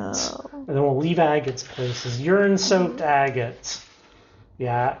agates, Oh. and then we'll leave agates places. Urine-soaked agates.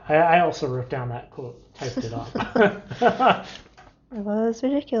 Yeah, I also wrote down that quote, typed it up. It was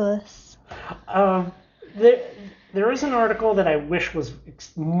ridiculous. There is an article that I wish was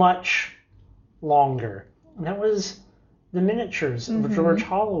much longer, and that was the miniatures of George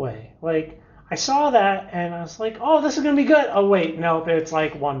Holloway. Like, I saw that and I was like, oh, this is going to be good. Oh, wait, nope, it's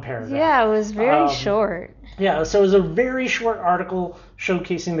like one paragraph. Yeah, it was very short. Yeah, so it was a very short article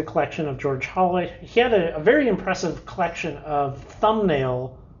showcasing the collection of George Holloway. He had a very impressive collection of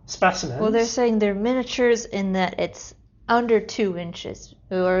thumbnail specimens. Well, they're saying they're miniatures in that it's under 2 inches,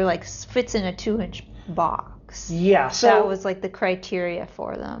 or like fits in a 2-inch box. Yeah, so that was like the criteria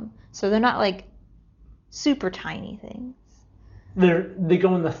for them. So they're not like super tiny things. They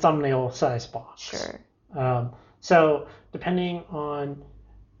go in the thumbnail size box. Sure. So depending on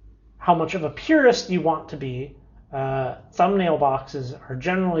how much of a purist you want to be, thumbnail boxes are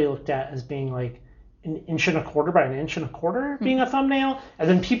generally looked at as being like 1.25 inches by 1.25 inches being a thumbnail, and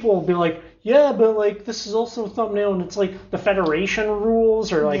then people will be like, yeah, but like this is also a thumbnail, and it's like the Federation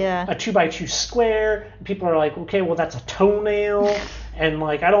rules or like a 2x2 square. And people are like, okay, well that's a toenail, and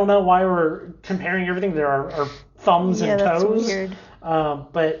like I don't know why we're comparing everything. There are thumbs and toes. That's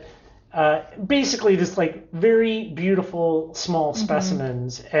weird. But basically just like very beautiful small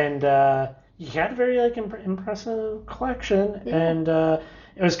specimens, and he had a very like impressive collection, and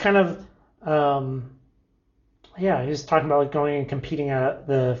it was kind of he was talking about like going and competing at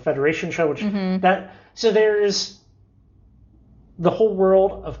the Federation show, which so there's the whole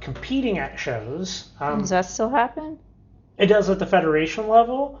world of competing at shows. Does that still happen? It does at the Federation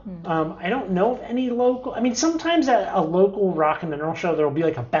level. I don't know of any local. I mean, sometimes at a local rock and mineral show, there will be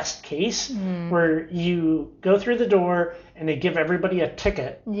like a best case where you go through the door and they give everybody a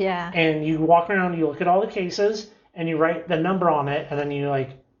ticket. Yeah. And you walk around, you look at all the cases, and you write the number on it, and then you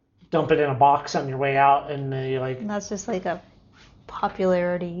like dump it in a box on your way out, and you like. And that's just like a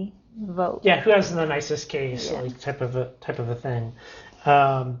popularity vote. Yeah, who has the nicest case, like type of a thing.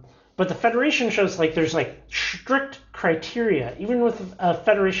 But the Federation shows like there's like strict criteria. Even with a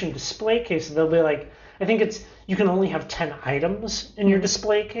Federation display case, they'll be like, I think it's you can only have 10 items in your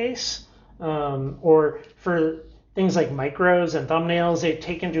display case. Or for things like micros and thumbnails, they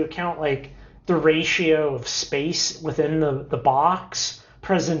take into account like the ratio of space within the box,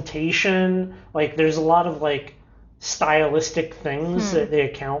 presentation. Like there's a lot of like stylistic things that they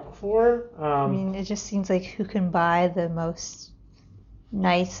account for. I mean, it just seems like who can buy the most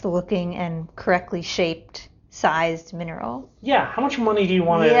nice looking and correctly shaped sized mineral. Yeah, how much money do you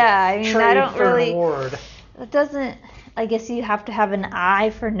want to trade for an award? It doesn't, I guess you have to have an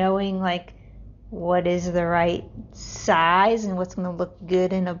eye for knowing like what is the right size and what's going to look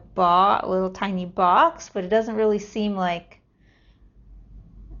good in a little tiny box, but it doesn't really seem like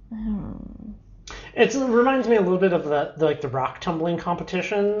It reminds me a little bit of the rock tumbling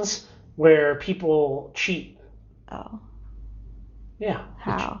competitions where people cheat. Oh. Yeah.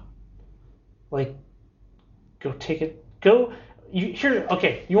 How? Like, go take it. You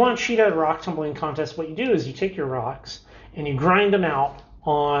want to cheat at a rock tumbling contest? What you do is you take your rocks and you grind them out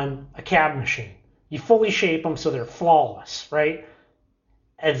on a cab machine. You fully shape them so they're flawless, right?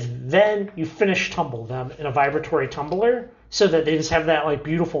 And then you finish tumble them in a vibratory tumbler so that they just have that like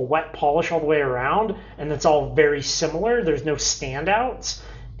beautiful wet polish all the way around, and it's all very similar. There's no standouts.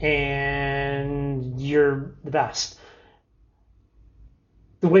 and you're the best.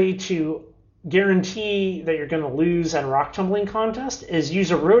 The way to guarantee that you're going to lose at a rock tumbling contest is use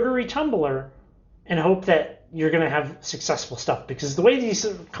a rotary tumbler and hope that you're going to have successful stuff. Because the way these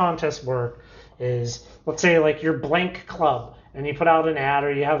contests work is, let's say like your blank club, and you put out an ad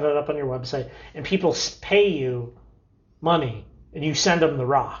or you have it up on your website, and people pay you money, and you send them the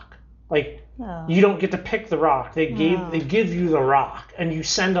rock. Like, you don't get to pick the rock. They give you the rock, and you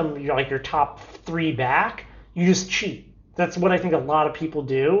send them your top 3 back. You just cheat. That's what I think a lot of people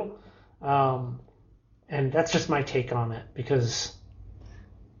do. And that's just my take on it, because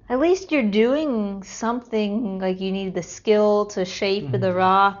at least you're doing something. Like, you need the skill to shape the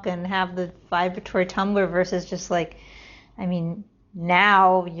rock and have the vibratory tumbler versus just like, I mean,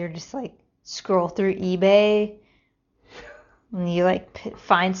 now you're just like scroll through eBay and you like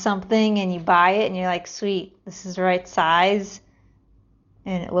find something and you buy it and you're like, sweet, this is the right size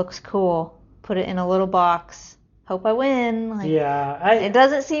and it looks cool. Put it in a little box. Hope I win. Like, it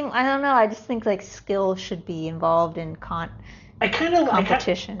doesn't seem. I don't know. I just think like skill should be involved in competitions. I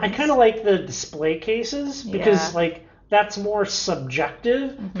kind of like the display cases because like that's more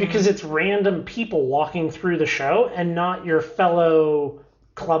subjective because it's random people walking through the show and not your fellow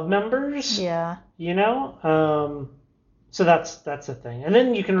club members. Yeah. You know. So that's the thing, and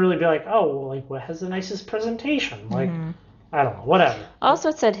then you can really be like, oh, well, like what has the nicest presentation? Like. I don't know, whatever. Also,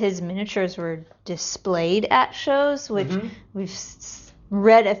 it said his miniatures were displayed at shows, which we've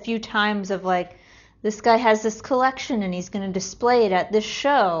read a few times of like, this guy has this collection and he's going to display it at this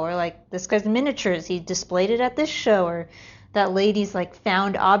show, or like this guy's miniatures, he displayed it at this show, or that lady's like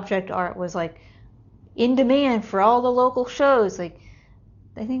found object art was like in demand for all the local shows. Like,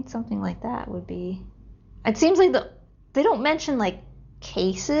 I think something like that would be. It seems like they don't mention like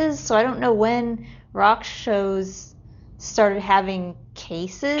cases, so I don't know when rock shows started having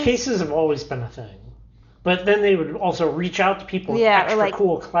cases. Cases have always been a thing. But then they would also reach out to people with extra like,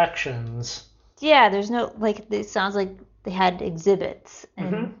 cool collections. Yeah, there's no, like, it sounds like they had exhibits,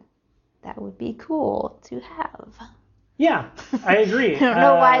 and that would be cool to have. Yeah, I agree. I don't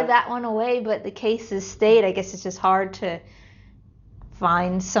know why that went away, but the cases stayed. I guess it's just hard to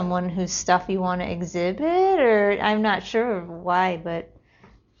find someone whose stuff you want to exhibit, or I'm not sure why, but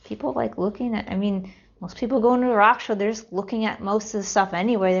people like looking at, I mean, most people going to a rock show, they're just looking at most of the stuff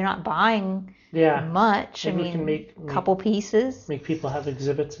anyway. They're not buying much. Maybe I mean, we can a couple pieces. Make people have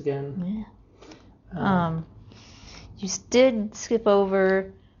exhibits again. Yeah. You did skip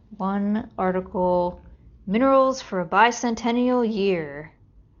over one article, Minerals for a Bicentennial Year.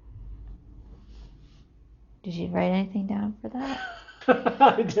 Did you write anything down for that?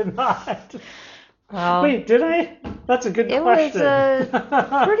 I did not. Well, wait, did I? That's a good question. It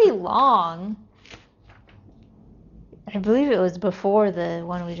was pretty long. I believe it was before the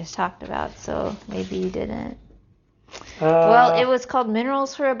one we just talked about, so maybe you didn't. Well, it was called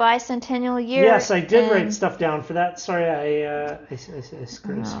Minerals for a Bicentennial Year. Yes, I did write stuff down for that. Sorry, I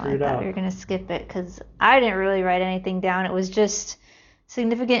screwed up. I thought you were going to skip it because I didn't really write anything down. It was just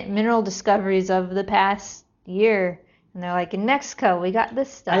significant mineral discoveries of the past year. And they're like, in Mexico, we got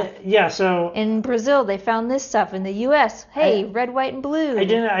this stuff. So... In Brazil, they found this stuff. In the U.S., hey, red, white, and blue. I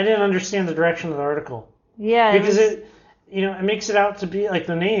didn't understand the direction of the article. Yeah. Because it makes it out to be like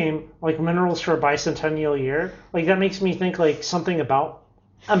the name, like Minerals for a Bicentennial Year. Like that makes me think like something about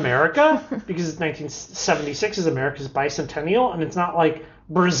America because 1976 is America's bicentennial, and it's not like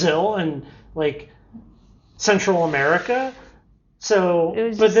Brazil and like Central America. So,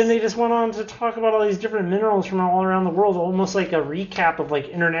 but then they just went on to talk about all these different minerals from all around the world, almost like a recap of like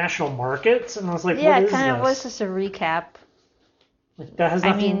international markets. And I was like, what is this? Yeah, it kind of was just a recap. Like, that has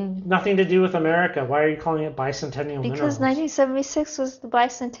nothing to do with America. Why are you calling it bicentennial minerals? Because 1976 was the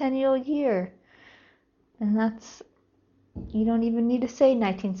bicentennial year. And that's, you don't even need to say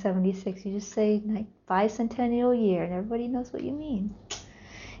 1976. You just say bicentennial year, and everybody knows what you mean.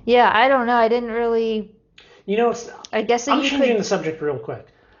 Yeah, I don't know. I didn't really... I guess I'm changing the subject real quick.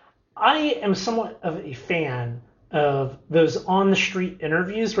 I am somewhat of a fan of those on-the-street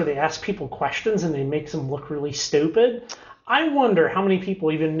interviews where they ask people questions and they make them look really stupid. I wonder how many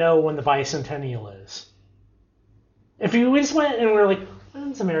people even know when the bicentennial is. If we just went and we're like,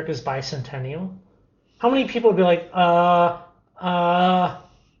 when's America's bicentennial? How many people would be like,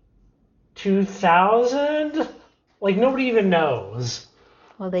 2000? Like, nobody even knows.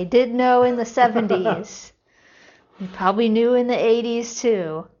 Well, they did know in the 70s. You probably knew in the 80s,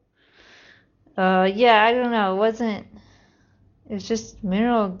 too. Yeah, I don't know. It's just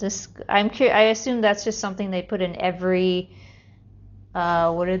mineral I'm curious. I assume that's just something they put in every,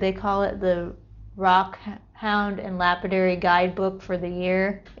 what do they call it? The Rock Hound and Lapidary Guidebook for the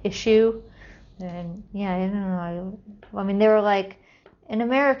Year issue. And yeah, I don't know. I mean, they were like, in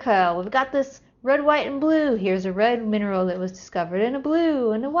America, we've got this red, white, and blue. Here's a red mineral that was discovered in a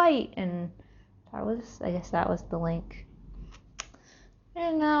blue and a white. And I guess that was the link. I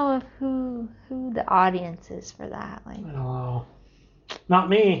don't know who the audience is for that. Like, I don't know. Not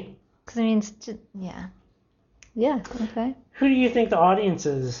me. because I mean, it's just, yeah. Yeah, okay. Who do you think the audience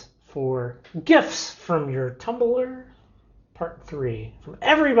is for Gifts from Your Tumblr Part 3 from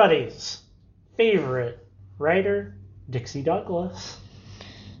everybody's favorite writer, Dixie Douglas?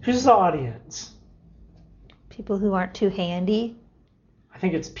 Who's the audience? People who aren't too handy. I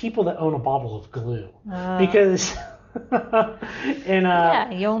think it's people that own a bottle of glue. Uh, Because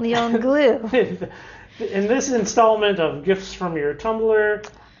yeah, you only own glue. in this installment of Gifts from Your Tumblr,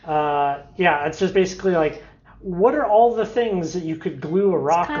 yeah, it's just basically like, what are all the things that you could glue a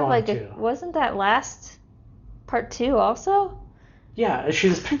rock Kind of onto? like wasn't that last part 2 also? Yeah, she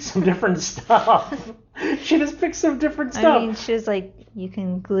just picked some different stuff. She just picked some different I stuff. mean, she was like, you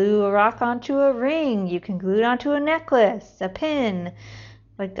can glue a rock onto a ring, you can glue it onto a necklace, a pin,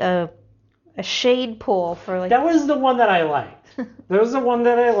 like a shade pull for like. That was the one that I liked. That was the one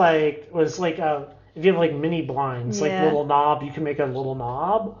that I liked. Was like if you have like mini blinds, like Yeah. little knob, you can make a little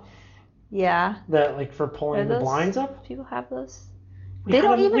knob Yeah. that like for pulling the blinds up. People have those. We They had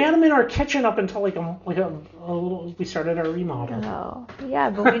don't them, even- We had them in our kitchen up until like a little. We started our remodel. Oh, yeah,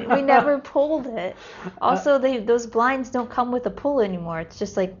 but we never pulled it. Also, those blinds don't come with a pull anymore. It's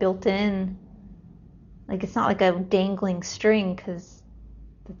just like built in. Like it's not like a dangling string because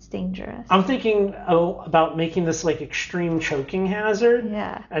that's dangerous. I'm thinking about making this like extreme choking hazard.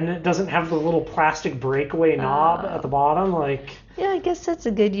 Yeah. And it doesn't have the little plastic breakaway knob at the bottom, like. Yeah, I guess that's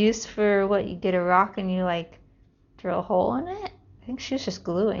a good use for what you get a rock and you like drill a hole in it. I think she was just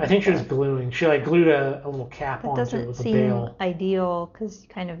gluing. I think she was but gluing. She like glued a little cap That onto it doesn't with a seem bail. ideal because you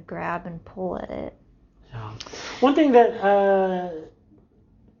kind of grab and pull at it. Yeah. One thing that I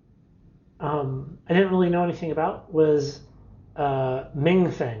didn't really know anything about was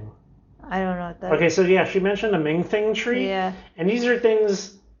Ming Thing. I don't know what that Okay, so yeah, she mentioned a Ming Thing tree. Yeah. And these are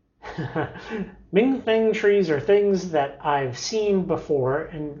things. Ming Thing trees are things that I've seen before,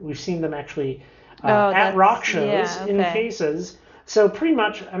 and we've seen them actually at rock shows in cases. So pretty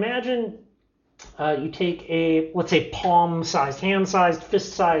much, imagine you take let's say palm-sized, hand-sized,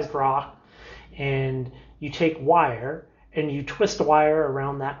 fist-sized rock, and you take wire, and you twist the wire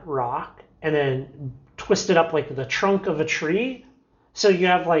around that rock, and then twist it up like the trunk of a tree. So you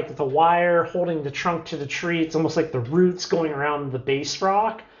have like the wire holding the trunk to the tree. It's almost like the roots going around the base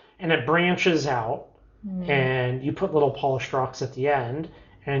rock, and it branches out, and you put little polished rocks at the end,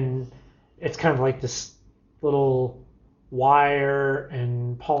 and it's kind of like this little wire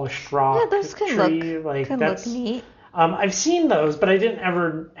and polished rock Yeah, those can tree. look Like can that's look neat. I've seen those, but I didn't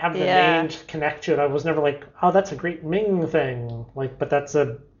ever have the name to connect to it. I was never like, oh, that's a great Ming thing. Like, but that's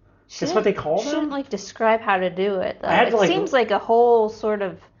what they call them. Shouldn't like describe how to do it. Though. I had It to, like, seems like a whole sort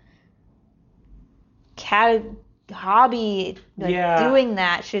of hobby, like doing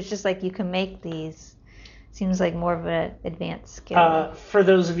that. She's just like, you can make these. Seems like more of an advanced skill. For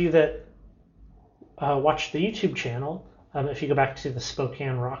those of you that watch the YouTube channel, if you go back to the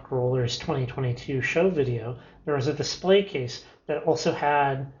Spokane Rock Rollers 2022 show video, there was a display case that also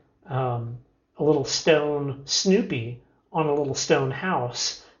had a little stone Snoopy on a little stone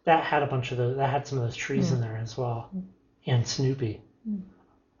house that had a bunch of those. That had some of those trees in there as well, and Snoopy.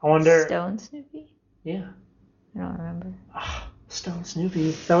 I wonder. Stone Snoopy? Yeah. I don't remember. Stone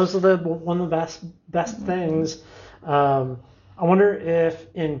Snoopy. That was one of the best things. I wonder if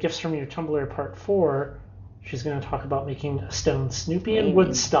in Gifts from Your Tumblr Part 4, she's going to talk about making a stone Snoopy in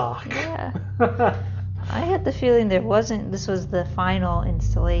Woodstock. Yeah. I had the feeling this was the final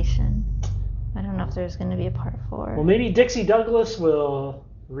installation. I don't know if there's going to be a Part 4. Well, maybe Dixie Douglas will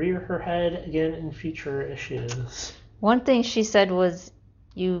rear her head again in future issues. One thing she said was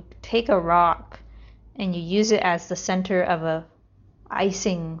you take a rock and you use it as the center of a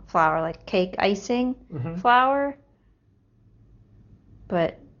icing flour, like cake icing flour,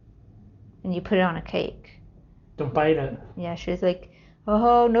 and you put it on a cake. Don't bite it. Yeah, she's like,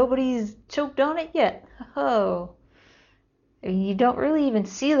 oh, nobody's choked on it yet. Oh. You don't really even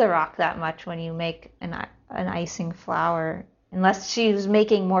see the rock that much when you make an icing flour, unless she was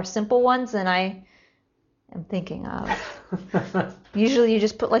making more simple ones than I am thinking of. Usually you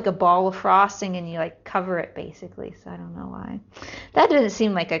just put like a ball of frosting and you like cover it basically, so I don't know why. That didn't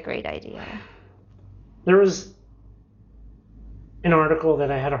seem like a great idea. There was an article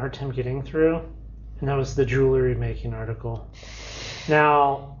that I had a hard time getting through, and that was the jewelry making article.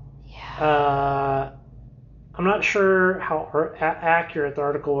 Now, I'm not sure how accurate the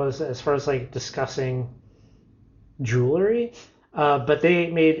article was as far as like discussing jewelry, but they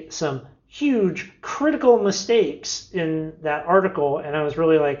made some huge critical mistakes in that article, and I was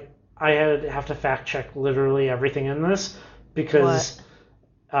really like, I have to fact check literally everything in this because,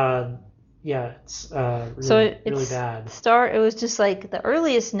 yeah, it's really, So it's really bad. It was just like the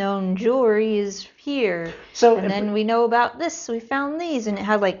earliest known jewelry is here, So and then we know about this. We found these, and it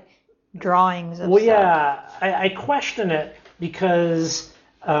had like drawings of well, stuff. yeah, I question it because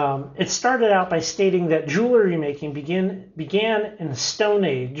it started out by stating that jewelry making began in the Stone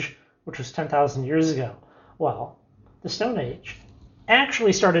Age, which was 10,000 years ago. Well, the Stone Age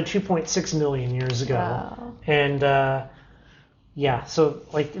actually started 2.6 million years ago. Wow. And yeah, so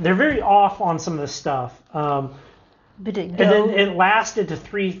like they're very off on some of this stuff. But and then it lasted to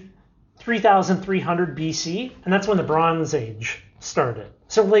 3,300 BC, and that's when the Bronze Age started.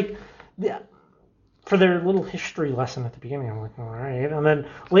 So like, yeah, for their little history lesson at the beginning, I'm like, all right. And then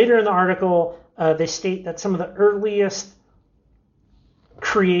later in the article, they state that some of the earliest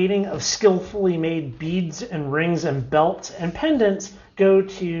creating of skillfully made beads and rings and belts and pendants go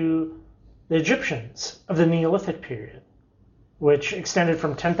to the Egyptians of the Neolithic period, which extended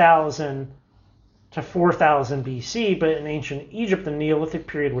from 10,000 to 4,000 BC. But in ancient Egypt, the Neolithic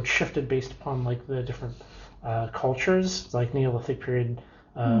period, which shifted based upon like the different cultures, like Neolithic period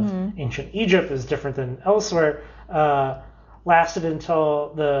of ancient Egypt is different than elsewhere, lasted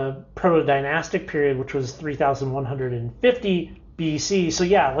until the Proto-Dynastic period, which was 3,150 BC. So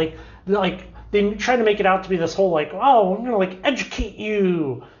yeah, like they try to make it out to be this whole like, oh, I'm gonna like educate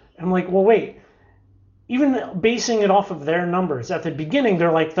you. And I'm like, well, wait. Even basing it off of their numbers at the beginning,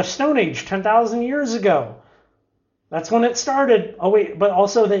 they're like the Stone Age, 10,000 years ago. That's when it started. Oh wait, but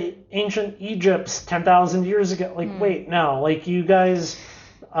also the ancient Egypt's 10,000 years ago. Like, wait, no, like you guys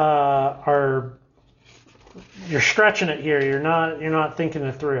you're stretching it here. You're not thinking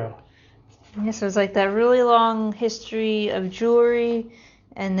it through. Yes, it was like that really long history of jewelry,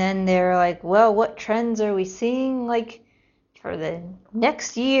 and then they're like, well, what trends are we seeing like for the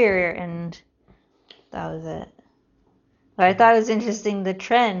next year? And that was it. But I thought it was interesting, the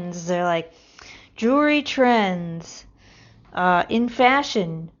trends. They're like, jewelry trends, in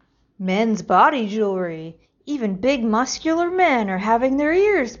fashion, men's body jewelry, even big muscular men are having their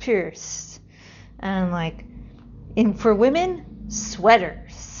ears pierced. And like, for women,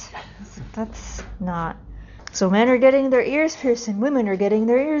 sweaters. That's not. So men are getting their ears pierced and women are getting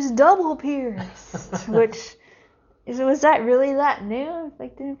their ears double pierced. Was that really that new?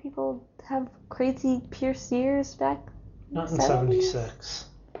 Like, didn't people have crazy pierced ears back? Not in 76.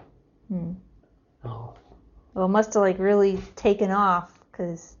 Oh. Well, it must have like really taken off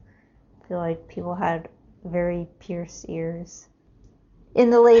because I feel like people had very pierced ears in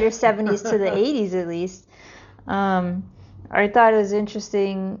the later 70s to the 80s at least. I thought it was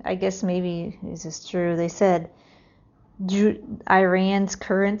interesting. I guess maybe is this true? They said Iran's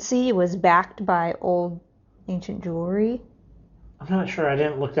currency was backed by old ancient jewelry. I'm not sure. I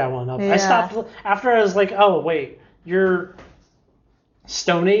didn't look that one up. Yeah. I stopped after I was like, oh wait, your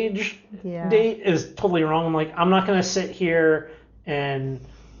Stone Age date is totally wrong. I'm like, I'm not gonna sit here and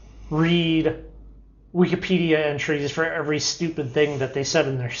read Wikipedia entries for every stupid thing that they said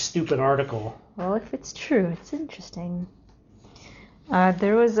in their stupid article. Well, if it's true, it's interesting.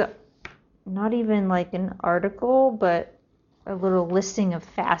 There was not even like an article, but a little listing of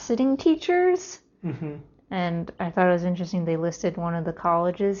faceting teachers. Mm-hmm. And I thought it was interesting. They listed one of the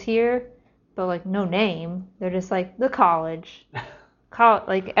colleges here, but like no name. They're just like the college.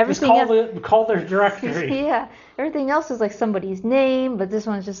 Like everything. Just call their directory. Yeah, everything else is like somebody's name, but this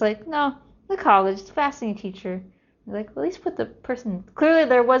one's just like no, the college, the faceting teacher. You're like, well, at least put the person. Clearly,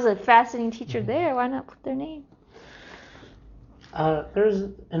 there was a faceting teacher there. Why not put their name? There's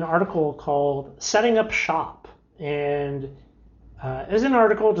an article called "Setting Up Shop," and it was an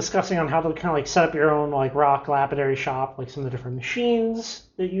article discussing on how to kind of like set up your own like rock lapidary shop, like some of the different machines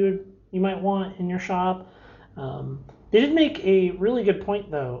that you might want in your shop. They did make a really good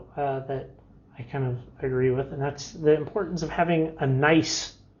point though that I kind of agree with, and that's the importance of having a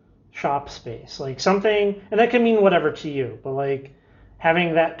nice shop space, like something, and that can mean whatever to you, but like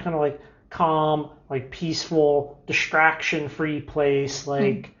having that kind of like calm, like peaceful, distraction-free place,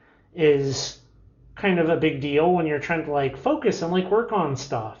 like is kind of a big deal when you're trying to like focus and like work on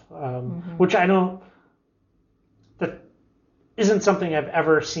stuff, which that isn't something I've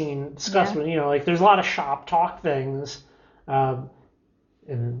ever seen discussed. When like there's a lot of shop talk things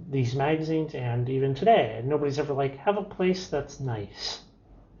in these magazines and even today, and nobody's ever like have a place that's nice,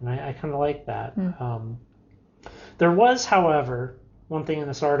 and I kind of like that. There was, however, one thing in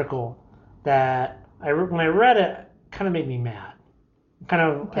this article that when I read it, kind of made me mad. Kind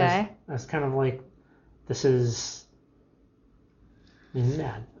of Okay. as kind of like, this is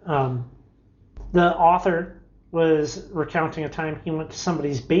mad. The author was recounting a time he went to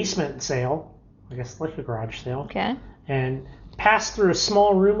somebody's basement sale, I guess like a garage sale, Okay. and passed through a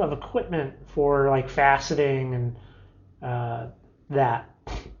small room of equipment for like faceting and that.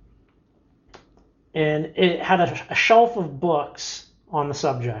 And it had a shelf of books on the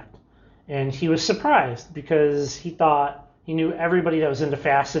subject. And he was surprised because he thought he knew everybody that was into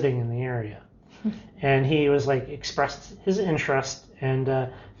faceting in the area. And he was like, expressed his interest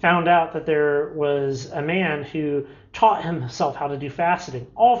and found out that there was a man who taught himself how to do faceting,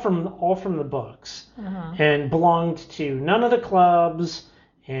 all from the books, and belonged to none of the clubs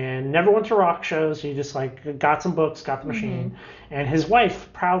and never went to rock shows. He just like got some books, got the machine, and his wife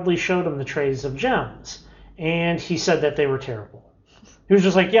proudly showed him the trays of gems, and he said that they were terrible. He was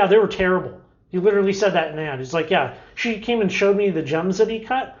just like, yeah, they were terrible. He literally said that in the ad. He's like, yeah, she came and showed me the gems that he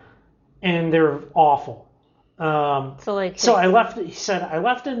cut, and they're awful. So I left. He said I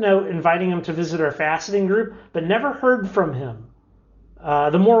left a note inviting him to visit our faceting group, but never heard from him.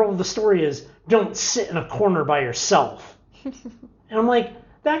 The moral of the story is, don't sit in a corner by yourself. And I'm like,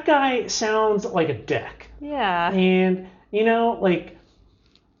 that guy sounds like a dick. Yeah. And like,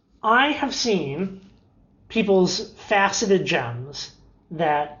 I have seen people's faceted gems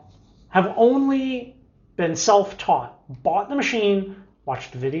that have only been self-taught, bought the machine,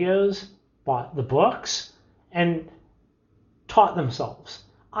 watched the videos, bought the books, and taught themselves.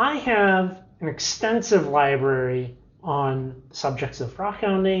 I have an extensive library on subjects of rock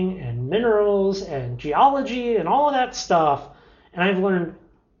hounding and minerals and geology and all of that stuff, and I've learned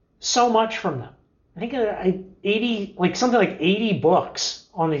so much from them. I think something like 80 books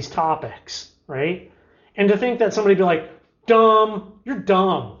on these topics, right? And to think that somebody would be like, dumb, you're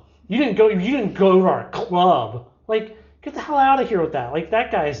dumb. You didn't go to our club. Like, get the hell out of here with that. Like,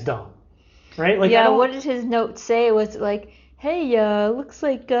 that guy's dumb, right? Like, yeah. What did his note say? Was it like, hey, looks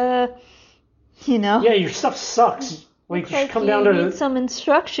like, Yeah, your stuff sucks. Like, you should come down to need some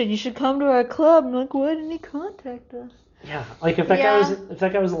instruction. You should come to our club. I'm like, why didn't he contact us? Yeah, like if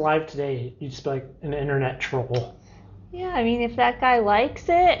that guy was alive today, you'd just be like an internet troll. Yeah, I mean, if that guy likes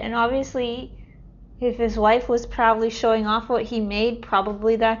it, and obviously, if his wife was proudly showing off what he made,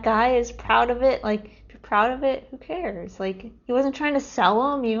 probably that guy is proud of it. Like, if you're proud of it, who cares? Like, he wasn't trying to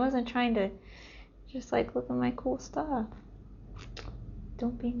sell them. He wasn't trying to just like, look at my cool stuff.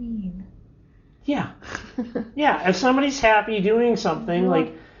 Don't be mean. Yeah. Yeah, if somebody's happy doing something,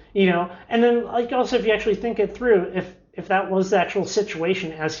 like, and then like also if you actually think it through, if that was the actual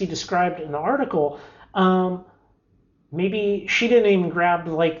situation as he described in the article, maybe she didn't even grab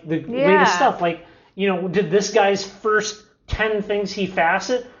like the latest stuff. Like, did this guy's first 10 things he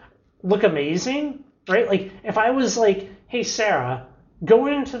facet look amazing, right? Like, if I was like, hey, Sarah, go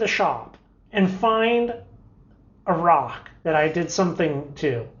into the shop and find a rock that I did something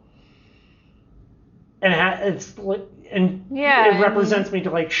to, and it represents me to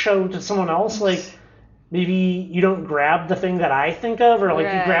like show to someone else, like, maybe you don't grab the thing that I think of, or like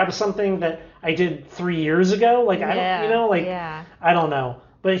you grab something that I did 3 years ago. Like, I don't, I don't know.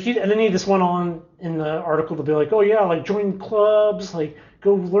 But and then he just went on in the article to be like, oh yeah, like join clubs, like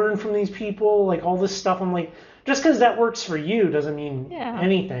go learn from these people, like all this stuff. I'm like, just because that works for you doesn't mean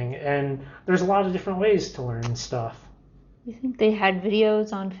anything. And there's a lot of different ways to learn stuff. You think they had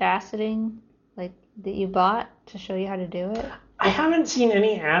videos on faceting, like that you bought to show you how to do it? I haven't seen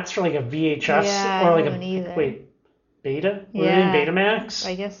any ads for like a VHS or like Beta? Yeah. Betamax?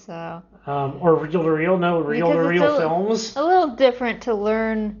 I guess so. Or reel-to-reel? No, reel-to-reel films? A little different to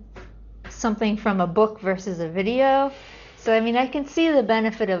learn something from a book versus a video. So, I mean, I can see the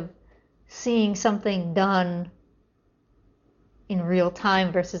benefit of seeing something done in real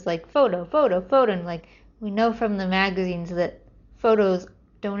time versus like photo. And like, we know from the magazines that photos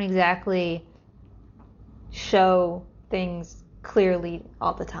don't exactly show things clearly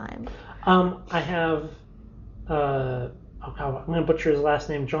all the time. I have, I'm going to butcher his last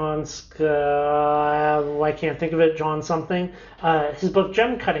name, I can't think of it, John something. His book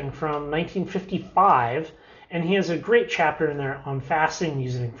Gem Cutting from 1955, and he has a great chapter in there on faceting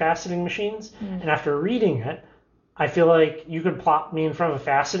using faceting machines. And after reading it, I feel like you could plop me in front of a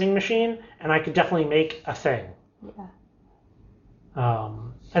faceting machine, and I could definitely make a thing. Yeah.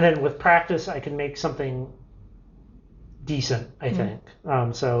 And then with practice, I can make something decent, I think.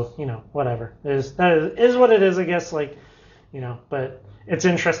 So, whatever. That is what it is, I guess, like, but it's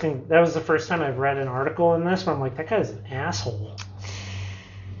interesting. That was the first time I've read an article in this where I'm like, that guy's an asshole.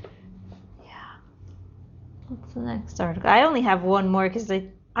 Yeah. What's the next article? I only have one more because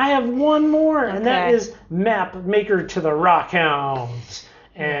I have one more, and that Okay. is Map Maker to the Rockhounds.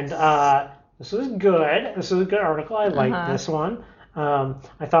 And Yes. this was good. This was a good article. I liked Uh-huh. this one.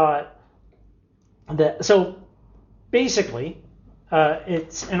 I thought that so basically,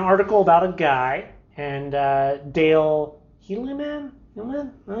 it's an article about a guy and Dale Helaman.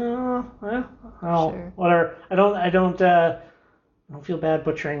 Helaman? Sure. Whatever. I don't feel bad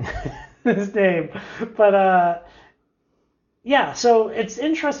butchering his name, but yeah. So it's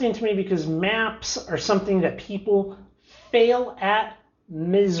interesting to me because maps are something that people fail at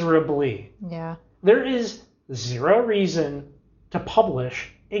miserably. Yeah. There is zero reason to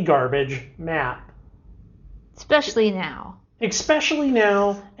publish a garbage map. Especially now. Especially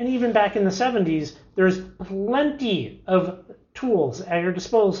now, and even back in the 70s, there's plenty of tools at your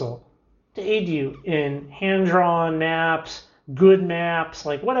disposal to aid you in hand-drawn maps, good maps,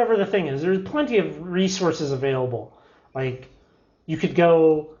 like whatever the thing is. There's plenty of resources available. Like you could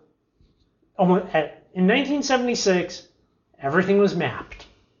go in 1976, everything was mapped.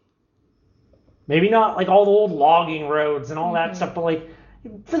 Maybe not like all the old logging roads and all that stuff, but like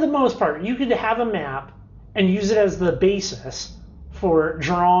for the most part, you could have a map and use it as the basis for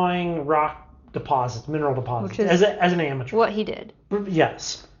drawing rock deposits, mineral deposits, Which is as an amateur. what he did.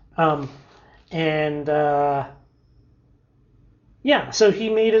 Yes. And yeah, so he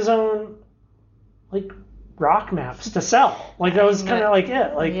made his own like rock maps to sell. Like that was kind of like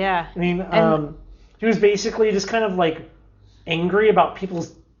it. Like Yeah. I mean, And he was basically just kind of like angry about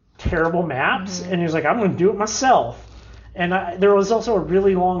people's terrible maps, and he was like, I'm going to do it myself. And there was also a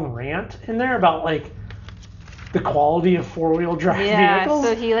really long rant in there about like the quality of four-wheel drive vehicles.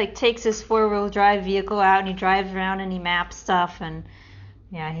 so he like takes his 4-wheel drive vehicle out and he drives around and he maps stuff, and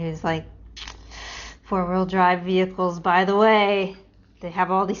yeah, he was like, 4-wheel drive vehicles, by the way, they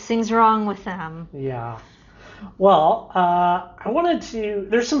have all these things wrong with them. Yeah. Well, I wanted to.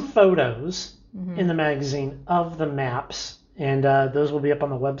 There's some photos in the magazine of the maps, and those will be up on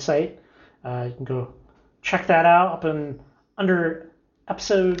the website. You can go check that out under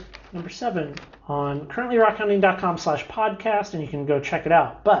episode number 7 on currentlyrockhounding.com/podcast, and you can go check it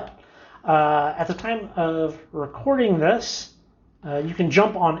out. But at the time of recording this, you can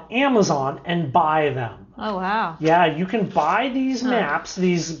jump on Amazon and buy them. Oh wow. Yeah, you can buy these maps,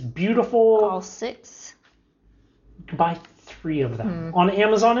 these beautiful. All 6. You can buy 3 of them on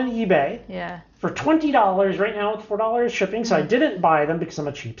Amazon and eBay Yeah. for $20 right now with $4 shipping. So I didn't buy them because I'm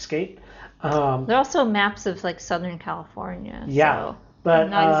a cheapskate. There are also maps of like Southern California. Yeah, so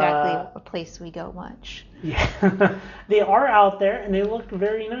but not exactly a place we go much. Yeah, they are out there and they look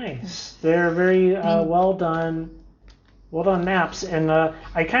very nice. They're very well done maps, and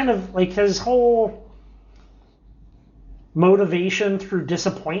I kind of like his whole motivation through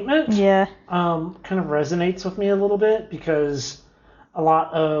disappointment. Yeah. Kind of resonates with me a little bit because a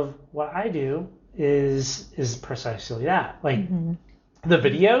lot of what I do is precisely that. Like the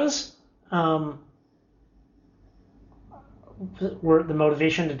videos. Were the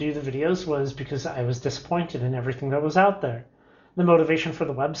motivation to do the videos was because I was disappointed in everything that was out there. The motivation for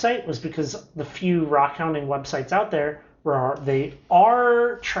the website was because the few rock hounding websites out there they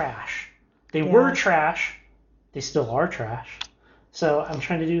are trash. They were trash. They still are trash. So I'm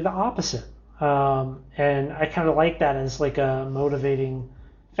trying to do the opposite. And I kind of like that as like a motivating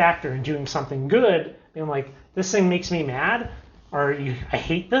factor in doing something good. Being like, this thing makes me mad, or I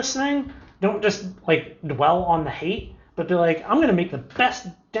hate this thing. Don't just like dwell on the hate, but be like, I'm gonna make the best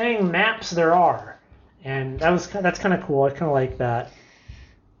dang maps there are. And that's kind of cool. I kind of like that.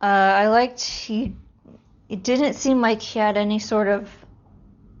 I liked it didn't seem like he had any sort of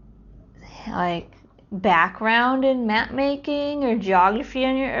like background in map making or geography or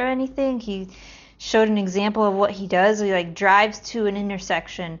anything. He showed an example of what he does. He like drives to an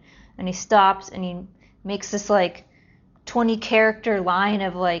intersection and he stops and he makes this like 20 character line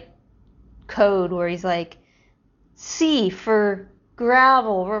of like code where he's like C for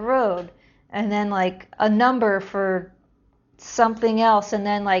gravel or road, and then like a number for something else, and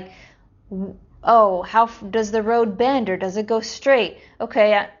then like, oh, how does the road bend, or does it go straight?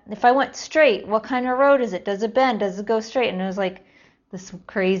 Okay, if I went straight, what kind of road is it? Does it bend? Does it go straight? And it was like this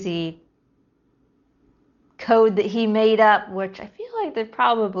crazy code that he made up, which I feel like there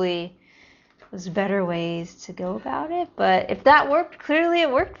probably was better ways to go about it, but if that worked, clearly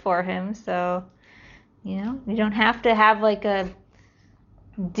it worked for him. So, you don't have to have like a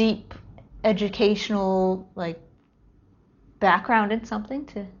deep educational like background in something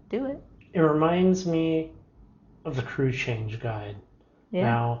to do it. It reminds me of the Crew Change Guide. Yeah.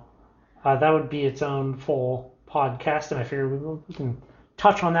 Now, that would be its own full podcast, and I figure we can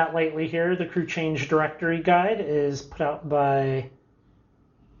touch on that lightly here. The Crew Change Directory Guide is put out by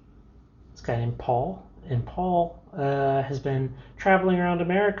guy named Paul. And Paul has been traveling around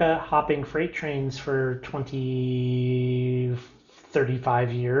America, hopping freight trains for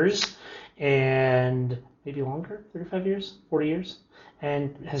 35 years, and maybe longer, 35 years, 40 years,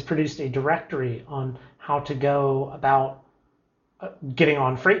 and has produced a directory on how to go about getting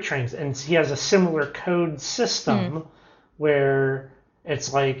on freight trains. And he has a similar code system where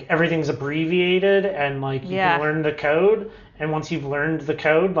it's like everything's abbreviated and like you can learn the code. And once you've learned the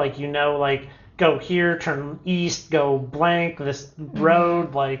code, like, you know, like, go here, turn east, go blank, this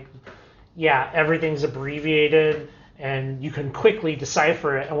road, like, yeah, everything's abbreviated and you can quickly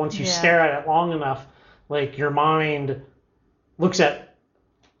decipher it. And once you stare at it long enough, like, your mind looks at,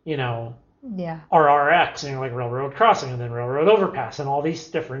 you know, RRX, and you're like, railroad crossing, and then railroad overpass, and all these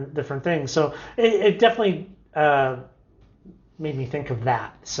different things. So it definitely made me think of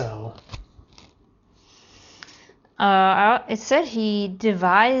that. So it said he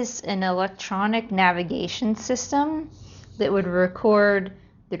devised an electronic navigation system that would record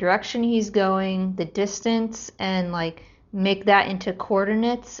the direction he's going, the distance, and like make that into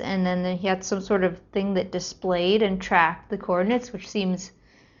coordinates, and then he had some sort of thing that displayed and tracked the coordinates, which seems,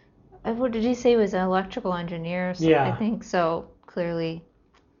 what did he say, was an electrical engineer or something? I think so. Clearly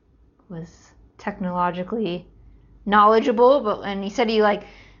was technologically knowledgeable, and he said he like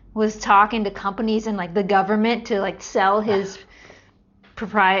was talking to companies and like the government to like sell his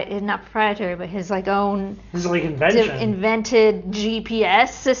not proprietary, but his like own invented GPS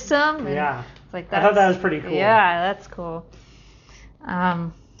system. And it's like, I thought that was pretty cool. Yeah, that's cool.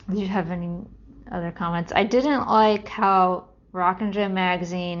 Did you have any other comments? I didn't like how Rock and Gem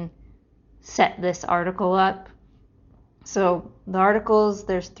magazine set this article up. So the articles,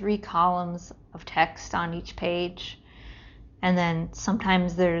 there's 3 columns of text on each page, and then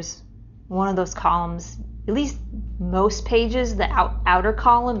sometimes there's one of those columns, at least most pages, the outer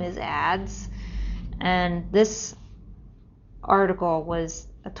column is ads. And this article was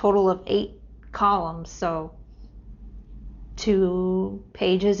a total of 8 columns, so 2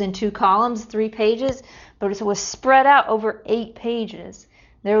 pages and 2 columns, 3 pages, but it was spread out over 8 pages.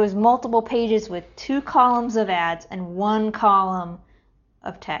 There was multiple pages with 2 columns of ads and 1 column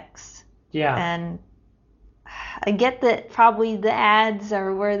of text. Yeah. And I get that probably the ads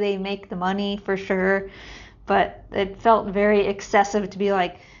are where they make the money for sure, but it felt very excessive to be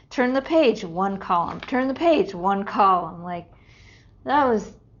like, turn the page, 1 column, turn the page, 1 column. Like, that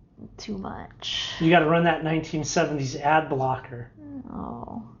was too much. You got to run that 1970s ad blocker.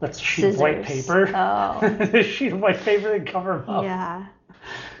 Oh. That's a sheet of white paper. Oh. A sheet of white paper that cover them up. Yeah.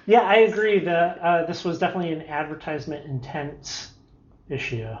 Yeah, I agree that this was definitely an advertisement intense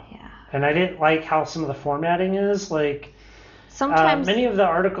issue. Yeah. And I didn't like how some of the formatting is. Like, sometimes many of the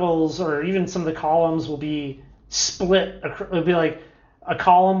articles or even some of the columns will be split. It'll be like a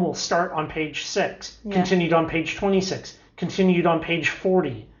column will start on page 6, continued on page 26, continued on page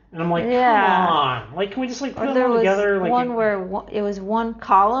 40. And I'm like, come on. Like, can we just like put them all together? There was one where it was 1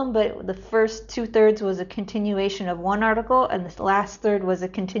 column, but the first 2/3 was a continuation of one article, and the last third was a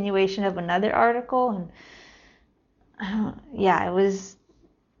continuation of another article. And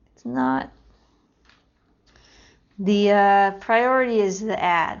it's not. The priority is the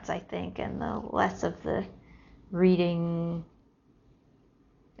ads, I think, and the less of the reading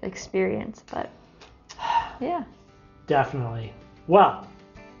experience. But yeah. Definitely. Well,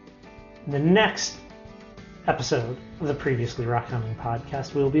 in the next episode of the Previously Rock Hounding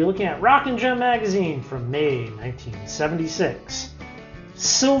podcast, we'll be looking at Rock and Gem magazine from May 1976.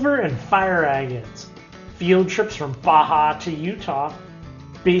 Silver and fire agates, field trips from Baja to Utah,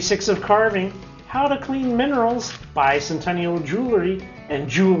 basics of carving, how to clean minerals, bicentennial jewelry, and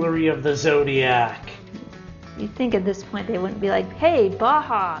jewelry of the Zodiac. You'd think at this point they wouldn't be like, hey,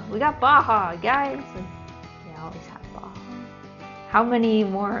 Baja, we got Baja, guys. And they always have Baja. How many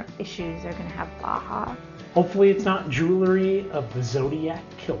more issues are going to have Baja? Hopefully it's not jewelry of the Zodiac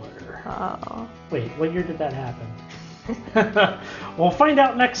Killer. Oh. Wait, what year did that happen? We'll find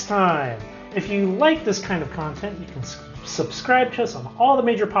out next time. If you like this kind of content, you can subscribe to us on all the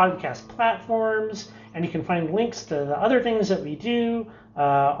major podcast platforms, and you can find links to the other things that we do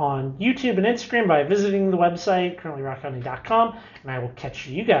on YouTube and Instagram by visiting the website, currentlyrockhounding.com, and I will catch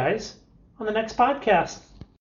you guys on the next podcast.